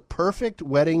 What does the perfect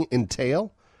wedding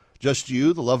entail? Just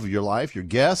you, the love of your life, your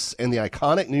guests, and the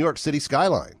iconic New York City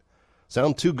skyline.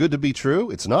 Sound too good to be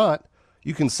true? It's not.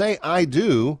 You can say I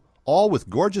do, all with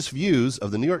gorgeous views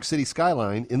of the New York City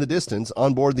skyline in the distance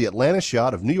on board the Atlantis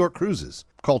yacht of New York Cruises.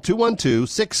 Call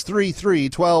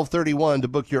 212-633-1231 to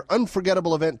book your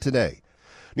unforgettable event today.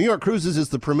 New York Cruises is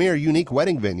the premier unique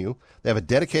wedding venue. They have a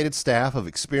dedicated staff of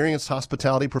experienced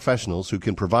hospitality professionals who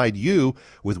can provide you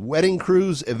with wedding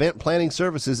cruise event planning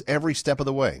services every step of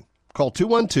the way. Call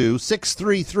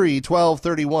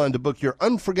 212-633-1231 to book your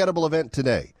unforgettable event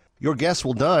today. Your guests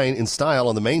will dine in style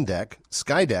on the main deck,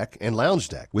 sky deck, and lounge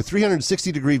deck with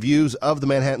 360-degree views of the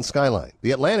Manhattan skyline.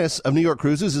 The Atlantis of New York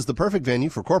Cruises is the perfect venue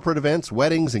for corporate events,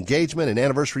 weddings, engagement, and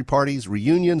anniversary parties,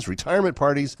 reunions, retirement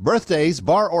parties, birthdays,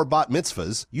 bar or bat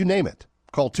mitzvahs, you name it.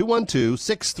 Call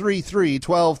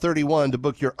 212-633-1231 to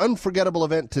book your unforgettable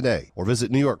event today or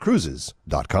visit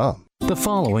NewYorkCruises.com. The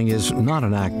following is not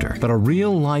an actor, but a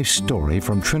real-life story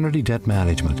from Trinity Debt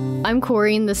Management. I'm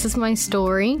Corey, and this is my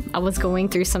story. I was going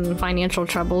through some financial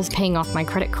troubles paying off my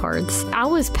credit cards. I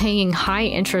was paying high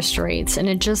interest rates, and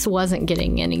it just wasn't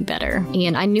getting any better.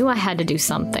 And I knew I had to do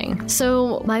something.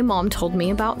 So my mom told me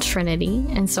about Trinity,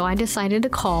 and so I decided to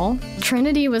call.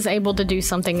 Trinity was able to do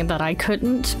something that I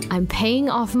couldn't. I'm paying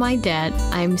off my debt,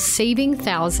 I'm saving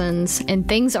thousands, and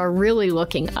things are really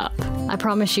looking up. I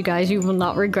promise you guys, you will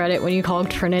not regret it when you call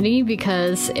Trinity,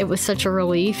 because it was such a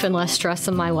relief and less stress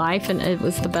in my life, and it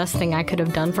was the best thing I could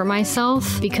have done for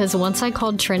myself, because once I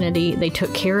called Trinity, they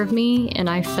took care of me, and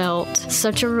I felt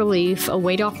such a relief, a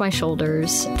weight off my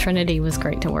shoulders. Trinity was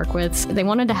great to work with. They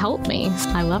wanted to help me.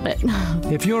 I love it.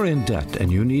 If you're in debt and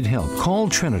you need help, call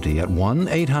Trinity at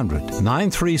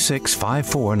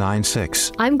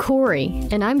 1-800-936-5496. I'm Corey,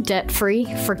 and I'm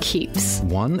debt-free for keeps.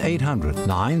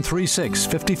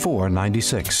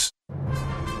 1-800-936-5496.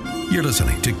 You're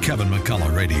listening to Kevin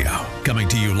McCullough Radio, coming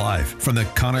to you live from the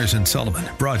Connors and Sullivan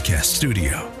Broadcast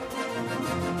Studio.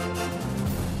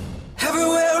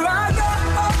 Everywhere I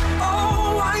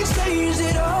go, I change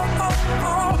it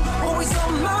all. Always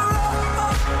on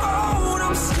my road,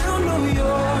 I'm still New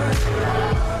York.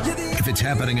 If it's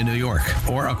happening in New York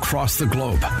or across the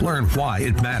globe, learn why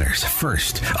it matters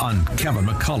first on Kevin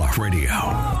McCullough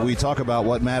Radio. We talk about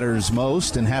what matters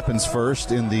most and happens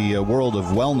first in the world of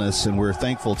wellness, and we're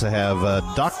thankful to have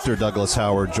Dr. Douglas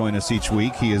Howard join us each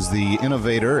week. He is the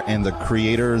innovator and the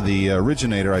creator, the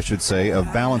originator, I should say,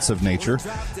 of Balance of Nature.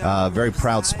 Very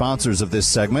proud sponsors of this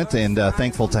segment, and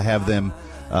thankful to have them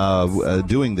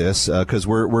doing this because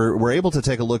we're able to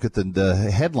take a look at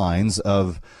the headlines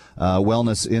of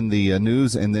wellness in the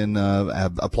news and then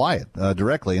apply it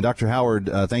directly. And Dr. Howard,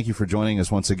 thank you for joining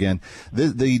us once again.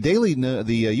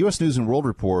 The U.S. News and World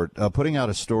Report putting out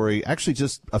a story actually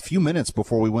just a few minutes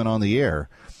before we went on the air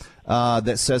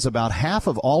that says about half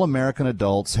of all American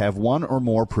adults have one or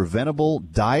more preventable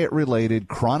diet-related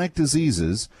chronic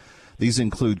diseases. These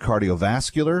include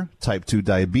cardiovascular, type 2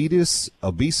 diabetes,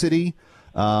 obesity,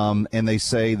 And they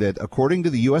say that according to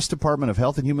the U.S. Department of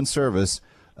Health and Human Service,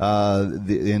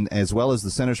 as well as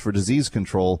the Centers for Disease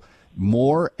Control,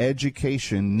 more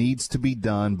education needs to be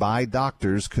done by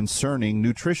doctors concerning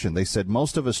nutrition. They said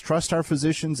most of us trust our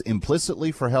physicians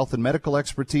implicitly for health and medical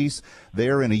expertise. They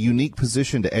are in a unique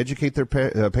position to educate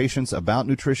their patients about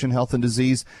nutrition, health, and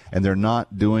disease, and they're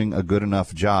not doing a good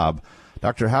enough job.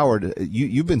 Dr. Howard,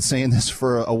 you've been saying this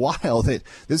for a while, that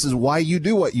this is why you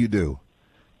do what you do.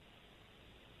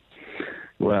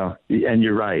 Well, and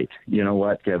you're right. You know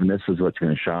what, Kevin, this is what's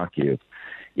going to shock you,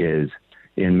 is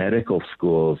in medical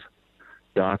schools,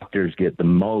 doctors get the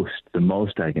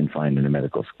most I can find in a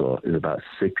medical school is about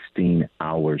 16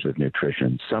 hours of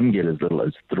nutrition. Some get as little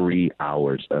as 3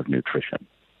 hours of nutrition.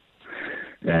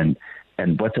 And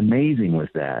what's amazing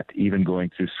with that, even going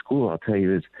through school, I'll tell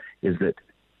you, is that,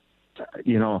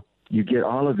 you know, you get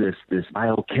all of this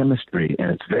biochemistry,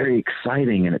 and it's very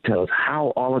exciting, and it tells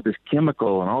how all of this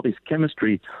chemical and all this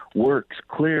chemistry works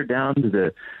clear down to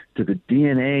the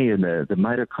DNA and the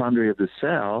mitochondria of the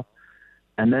cell,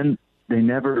 and then they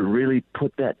never really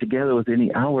put that together with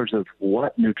any hours of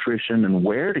what nutrition and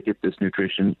where to get this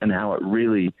nutrition and how it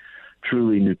really,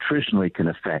 truly nutritionally can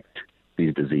affect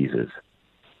these diseases.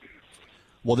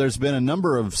 Well, there's been a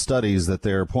number of studies that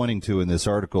they're pointing to in this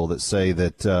article that say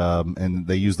that, and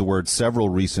they use the word several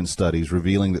recent studies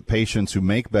revealing that patients who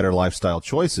make better lifestyle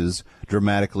choices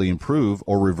dramatically improve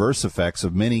or reverse effects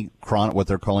of many what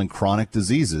they're calling chronic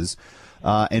diseases.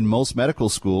 And most medical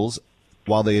schools,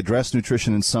 while they address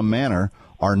nutrition in some manner,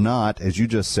 are not, as you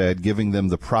just said, giving them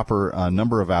the proper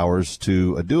number of hours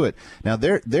to do it. Now,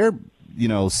 they're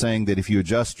saying that if you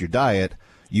adjust your diet,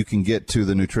 you can get to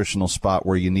the nutritional spot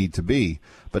where you need to be.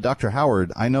 But Dr.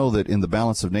 Howard, I know that in the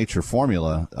Balance of Nature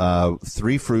formula,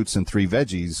 3 fruits and 3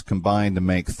 veggies combined to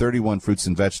make 31 fruits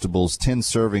and vegetables, 10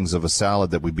 servings of a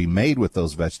salad that would be made with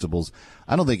those vegetables.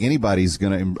 I don't think anybody's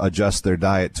going to adjust their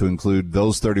diet to include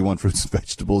those 31 fruits and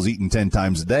vegetables eaten 10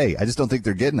 times a day. I just don't think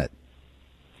they're getting it.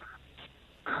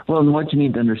 Well, and what you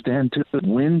need to understand, too,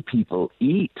 when people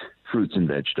eat fruits and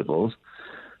vegetables,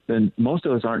 then most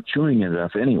of us aren't chewing it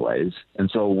enough anyways.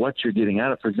 And so what you're getting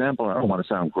at it, for example, I don't want to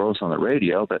sound gross on the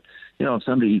radio, but, you know, if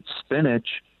somebody eats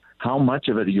spinach, how much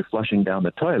of it are you flushing down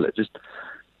the toilet? Just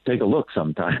take a look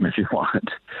sometime if you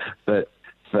want.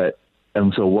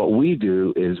 And so what we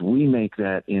do is we make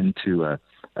that into a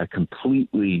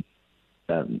completely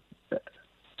absorbable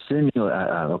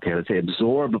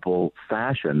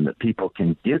fashion that people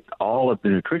can get all of the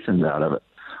nutrition out of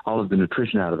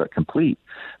it complete.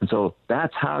 And so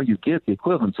that's how you get the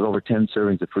equivalence of over 10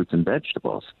 servings of fruits and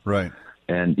vegetables. Right.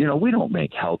 And, you know, we don't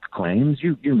make health claims.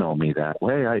 You know me that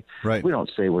way. We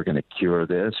don't say we're going to cure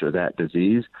this or that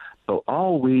disease. So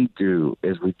all we do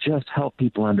is we just help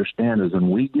people understand is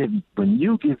when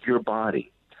you give your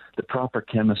body the proper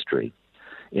chemistry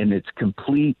in its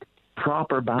complete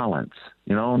proper balance,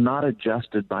 you know, not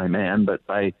adjusted by man, but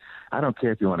by, I don't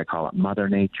care if you want to call it Mother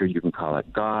Nature, you can call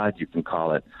it God, you can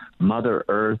call it Mother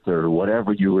Earth or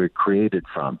whatever you were created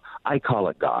from. I call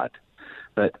it God.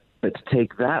 But to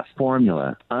take that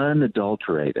formula,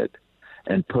 unadulterated,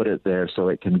 and put it there so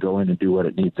it can go in and do what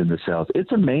it needs in the cells,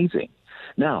 it's amazing.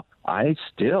 Now, I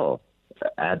still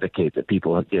advocate that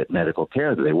people get medical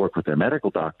care, that they work with their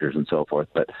medical doctors and so forth,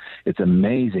 but it's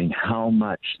amazing how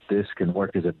much this can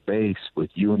work as a base with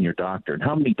you and your doctor, and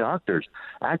how many doctors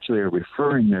actually are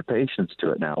referring their patients to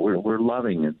it now. We're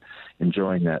loving and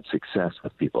enjoying that success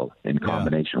with people in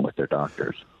combination with their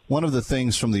doctors. One of the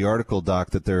things from the article, Doc,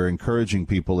 that they're encouraging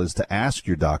people is to ask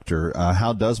your doctor,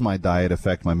 how does my diet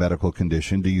affect my medical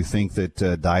condition? Do you think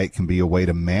that diet can be a way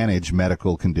to manage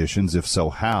medical conditions? If so,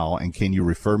 how? And can you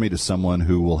refer me to someone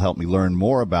who will help me learn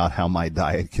more about how my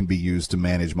diet can be used to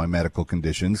manage my medical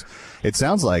conditions? It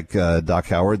sounds like, Doc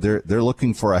Howard, they're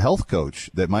looking for a health coach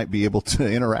that might be able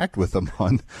to interact with them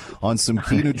on some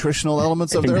key nutritional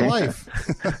elements of their life.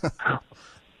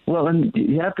 Well, and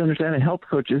you have to understand a health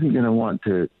coach isn't going to want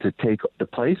to take the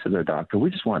place of their doctor. We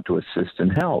just want to assist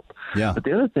and help. Yeah. But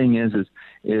the other thing is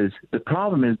the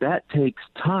problem is that takes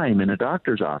time in a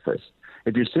doctor's office.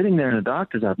 If you're sitting there in a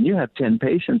doctor's office and you have 10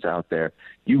 patients out there,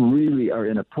 you really are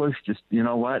in a push. Just, you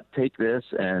know what, take this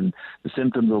and the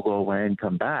symptoms will go away and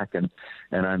come back. And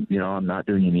I'm not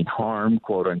doing any harm,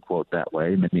 quote unquote, that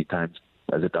way. Many times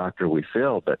as a doctor we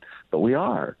feel, but we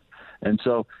are. And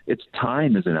so it's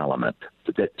time is an element.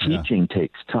 That teaching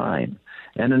takes time.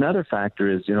 And another factor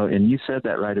is, you know, and you said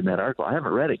that right in that article. I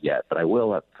haven't read it yet, but I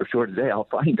will for sure today. I'll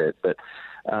find it. But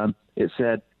it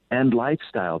said, and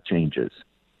lifestyle changes.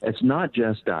 It's not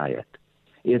just diet.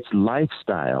 It's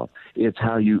lifestyle. It's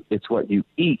what you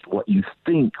eat, what you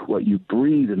think, what you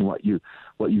breathe, and what you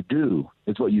do.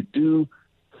 It's what you do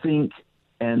think,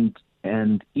 and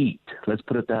eat. Let's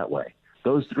put it that way.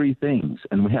 Those three things,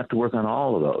 and we have to work on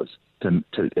all of those.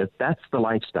 That's the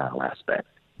lifestyle aspect.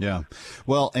 Yeah.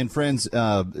 Well, and friends,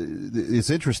 it's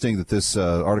interesting that this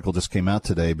article just came out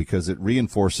today because it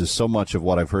reinforces so much of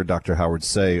what I've heard Dr. Howard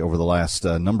say over the last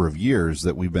number of years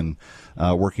that we've been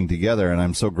working together. And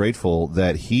I'm so grateful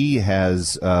that he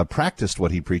has practiced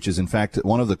what he preaches. In fact,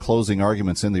 one of the closing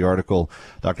arguments in the article,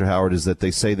 Dr. Howard, is that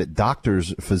they say that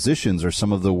physicians are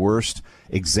some of the worst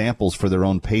examples for their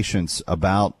own patients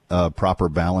about proper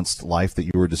balanced life that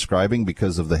you were describing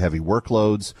because of the heavy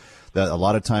workloads. That a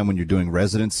lot of time when you're doing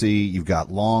residency, you've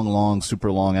got long, super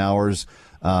long hours,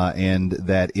 and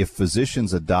that if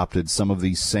physicians adopted some of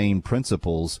these same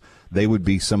principles, they would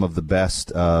be some of the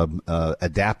best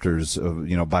adapters,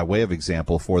 by way of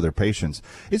example, for their patients.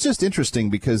 It's just interesting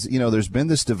because, there's been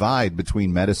this divide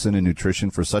between medicine and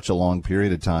nutrition for such a long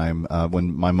period of time.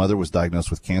 When my mother was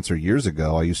diagnosed with cancer years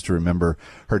ago, I used to remember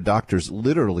her doctors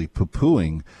literally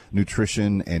poo-pooing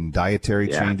nutrition and dietary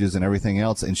changes and everything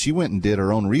else. And she went and did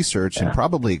her own research and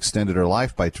probably extended her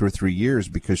life by 2 or 3 years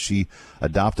because she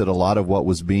adopted a lot of what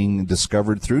was being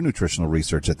discovered through nutritional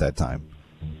research at that time.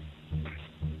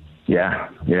 Yeah,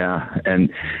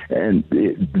 and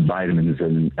vitamins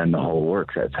and the whole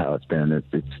works. That's how it's been.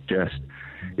 It's just,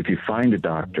 if you find a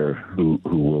doctor who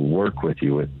will work with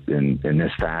you in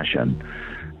this fashion,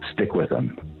 stick with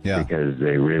them because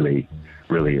they really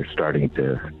are starting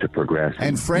to progress.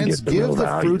 And friends, give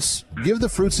the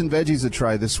fruits and veggies a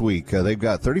try this week. They've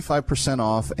got 35%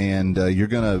 off, and you're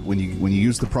gonna when you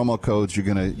use the promo codes, you're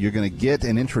gonna get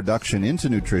an introduction into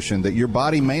nutrition that your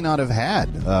body may not have had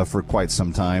for quite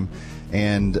some time.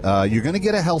 And you're going to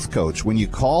get a health coach. When you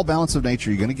call Balance of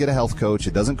Nature, you're going to get a health coach.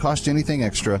 It doesn't cost you anything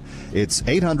extra. It's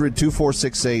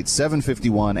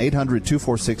 800-2468-751,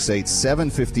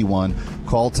 800-2468-751.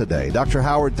 Call today. Dr.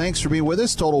 Howard, thanks for being with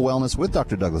us. Total Wellness with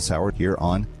Dr. Douglas Howard here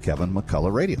on Kevin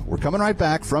McCullough Radio. We're coming right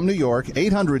back from New York,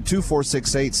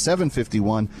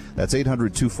 800-2468-751. That's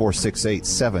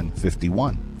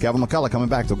 800-2468-751. Kevin McCullough coming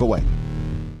back. Don't go away.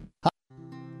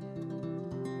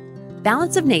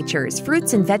 Balance of Nature's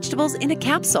fruits and vegetables in a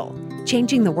capsule,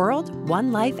 changing the world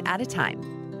one life at a time.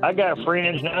 I got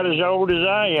friends not as old as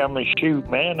I am, and shoot,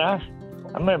 man,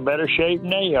 I'm in better shape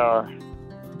than they are.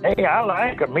 Hey, I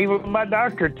like them. Even my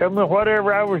doctor told me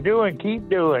whatever I was doing, keep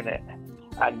doing it.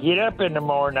 I get up in the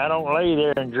morning. I don't lay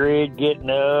there and dread getting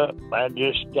up. I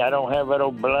don't have that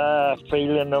old blah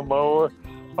feeling no more.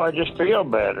 I just feel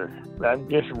better. I'm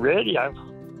just ready. I'm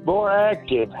more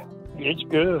active. It's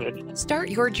good. Start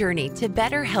your journey to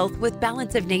better health with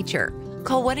Balance of Nature.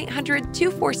 Call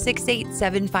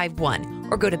 1-800-2468-751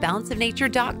 or go to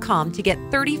balanceofnature.com to get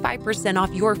 35%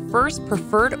 off your first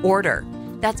preferred order.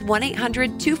 That's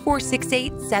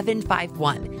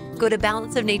 1-800-2468-751. Go to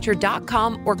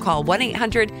balanceofnature.com or call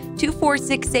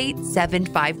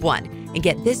 1-800-2468-751 and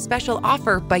get this special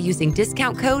offer by using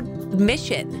discount code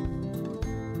MISSION.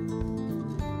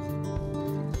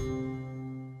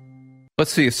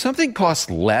 Let's see, if something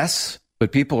costs less,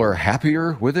 but people are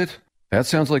happier with it, that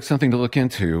sounds like something to look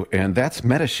into, and that's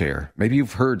MediShare. Maybe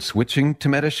you've heard switching to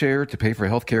MediShare to pay for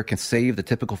healthcare can save the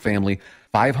typical family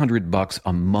 $500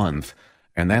 a month,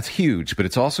 and that's huge, but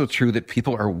it's also true that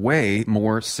people are way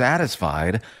more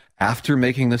satisfied after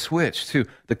making the switch, too.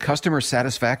 The customer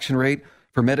satisfaction rate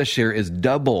for MediShare is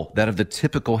double that of the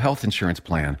typical health insurance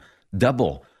plan.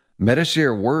 Double.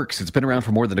 MediShare works. It's been around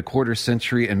for more than a quarter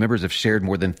century, and members have shared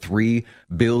more than $3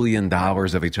 billion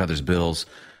of each other's bills.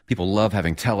 People love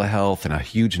having telehealth and a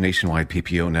huge nationwide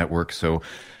PPO network. So,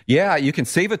 yeah, you can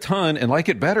save a ton and like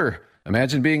it better.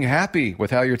 Imagine being happy with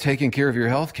how you're taking care of your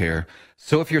health care.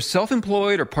 So if you're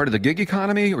self-employed or part of the gig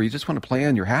economy, or you just want a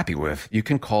plan you're happy with, you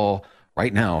can call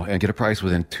right now and get a price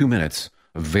within 2 minutes.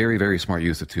 A very, very smart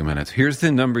use of 2 minutes. Here's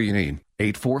the number you need.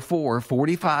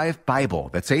 844-45-BIBLE.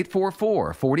 That's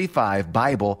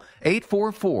 844-45-BIBLE.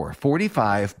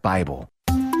 844-45-BIBLE.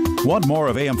 Want more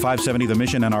of AM 570 The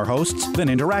Mission and our hosts? Then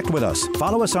interact with us.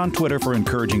 Follow us on Twitter for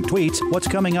encouraging tweets, what's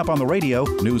coming up on the radio,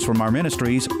 news from our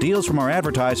ministries, deals from our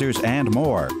advertisers, and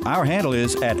more. Our handle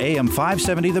is at AM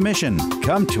 570 The Mission.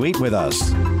 Come tweet with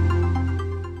us.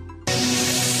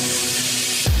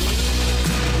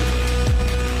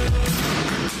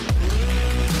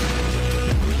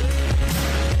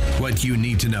 What you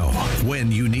need to know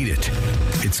when you need it.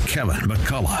 It's Kevin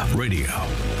McCullough Radio.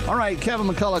 All right, Kevin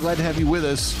McCullough, glad to have you with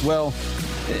us. Well,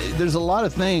 there's a lot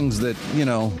of things that,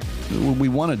 we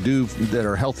want to do that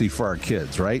are healthy for our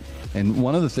kids, right? And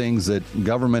one of the things that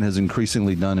government has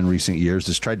increasingly done in recent years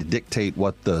is try to dictate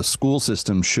what the school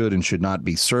system should and should not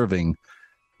be serving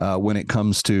when it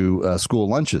comes to school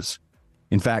lunches.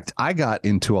 In fact, I got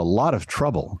into a lot of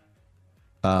trouble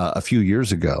a few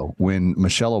years ago when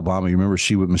Michelle Obama, you remember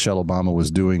Michelle Obama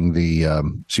was doing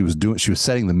she was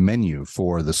setting the menu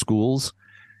for the schools,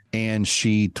 and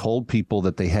she told people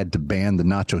that they had to ban the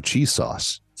nacho cheese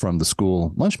sauce from the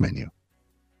school lunch menu.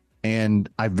 And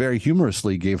I very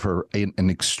humorously gave her an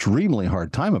extremely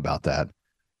hard time about that.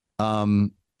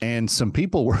 And some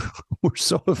people were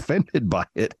so offended by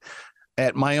it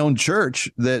at my own church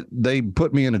that they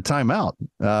put me in a timeout.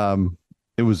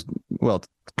 It was, well,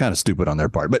 kind of stupid on their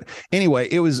part, but anyway,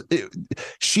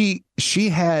 she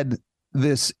had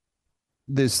this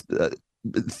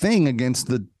thing against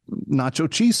the nacho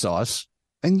cheese sauce,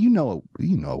 and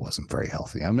it wasn't very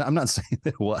healthy. I'm not saying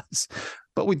that it was,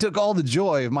 but we took all the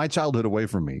joy of my childhood away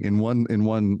from me in one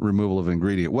removal of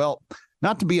ingredient. Well,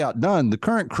 not to be outdone, the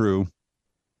current crew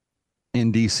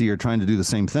in DC are trying to do the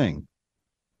same thing.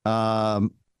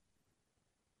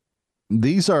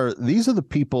 These are the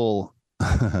people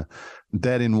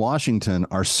that in Washington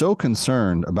are so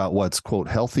concerned about what's, quote,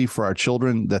 healthy for our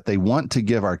children that they want to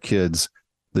give our kids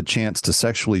the chance to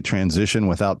sexually transition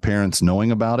without parents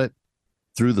knowing about it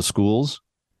through the schools.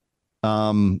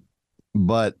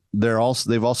 But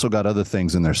they've also got other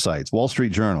things in their sights. Wall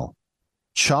Street Journal,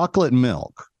 chocolate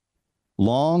milk,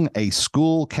 long a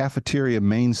school cafeteria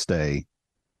mainstay,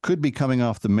 could be coming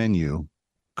off the menu.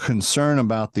 Concern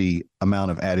about the amount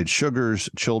of added sugars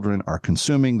children are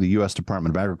consuming. The U.S.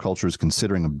 Department of Agriculture is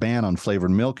considering a ban on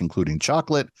flavored milk, including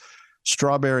chocolate,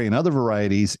 strawberry, and other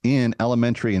varieties in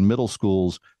elementary and middle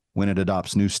schools when it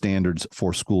adopts new standards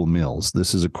for school meals.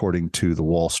 This is according to the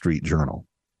Wall Street Journal.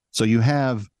 So you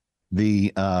have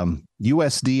the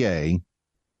USDA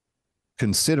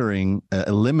considering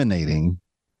eliminating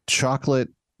chocolate,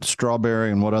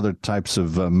 strawberry, and what other types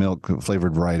of milk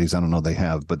flavored varieties I don't know they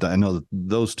have, but I know that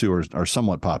those two are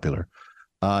somewhat popular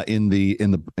in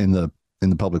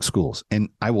the public schools. And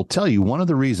I will tell you, one of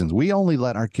the reasons we only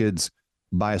let our kids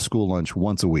buy a school lunch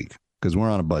once a week because we're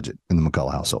on a budget in the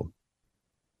McCullough household.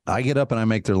 I get up and I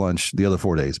make their lunch the other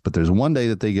 4 days, but there's one day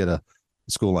that they get a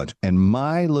school lunch. And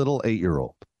my little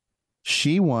 8-year-old,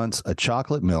 she wants a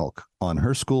chocolate milk on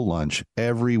her school lunch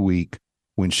every week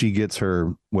when she gets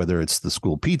her, whether it's the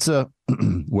school pizza,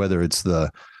 whether it's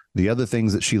the other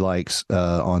things that she likes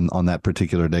on that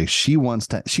particular day. She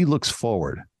looks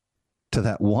forward to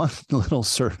that one little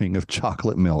serving of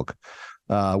chocolate milk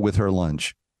with her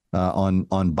lunch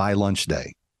on by lunch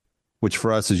day, which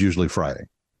for us is usually Friday.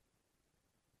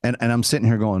 And I'm sitting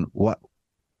here going, what?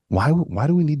 Why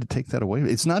do we need to take that away?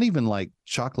 It's not even like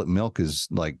chocolate milk is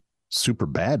like super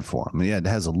bad for them. Yeah, it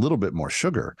has a little bit more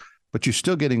sugar, but you're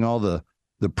still getting all the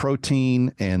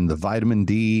protein and the vitamin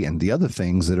D and the other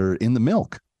things that are in the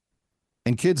milk.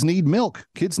 And kids need milk.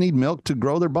 Kids need milk to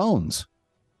grow their bones.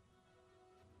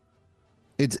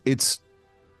 It's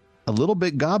a little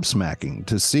bit gobsmacking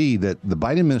to see that the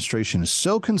Biden administration is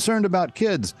so concerned about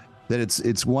kids that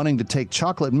it's wanting to take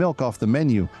chocolate milk off the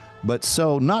menu, but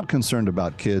so not concerned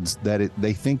about kids that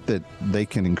they think that they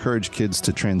can encourage kids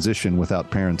to transition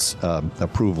without parents'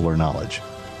 approval or knowledge.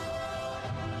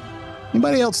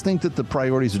 Anybody else think that the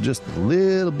priorities are just a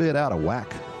little bit out of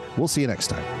whack? We'll see you next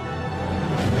time.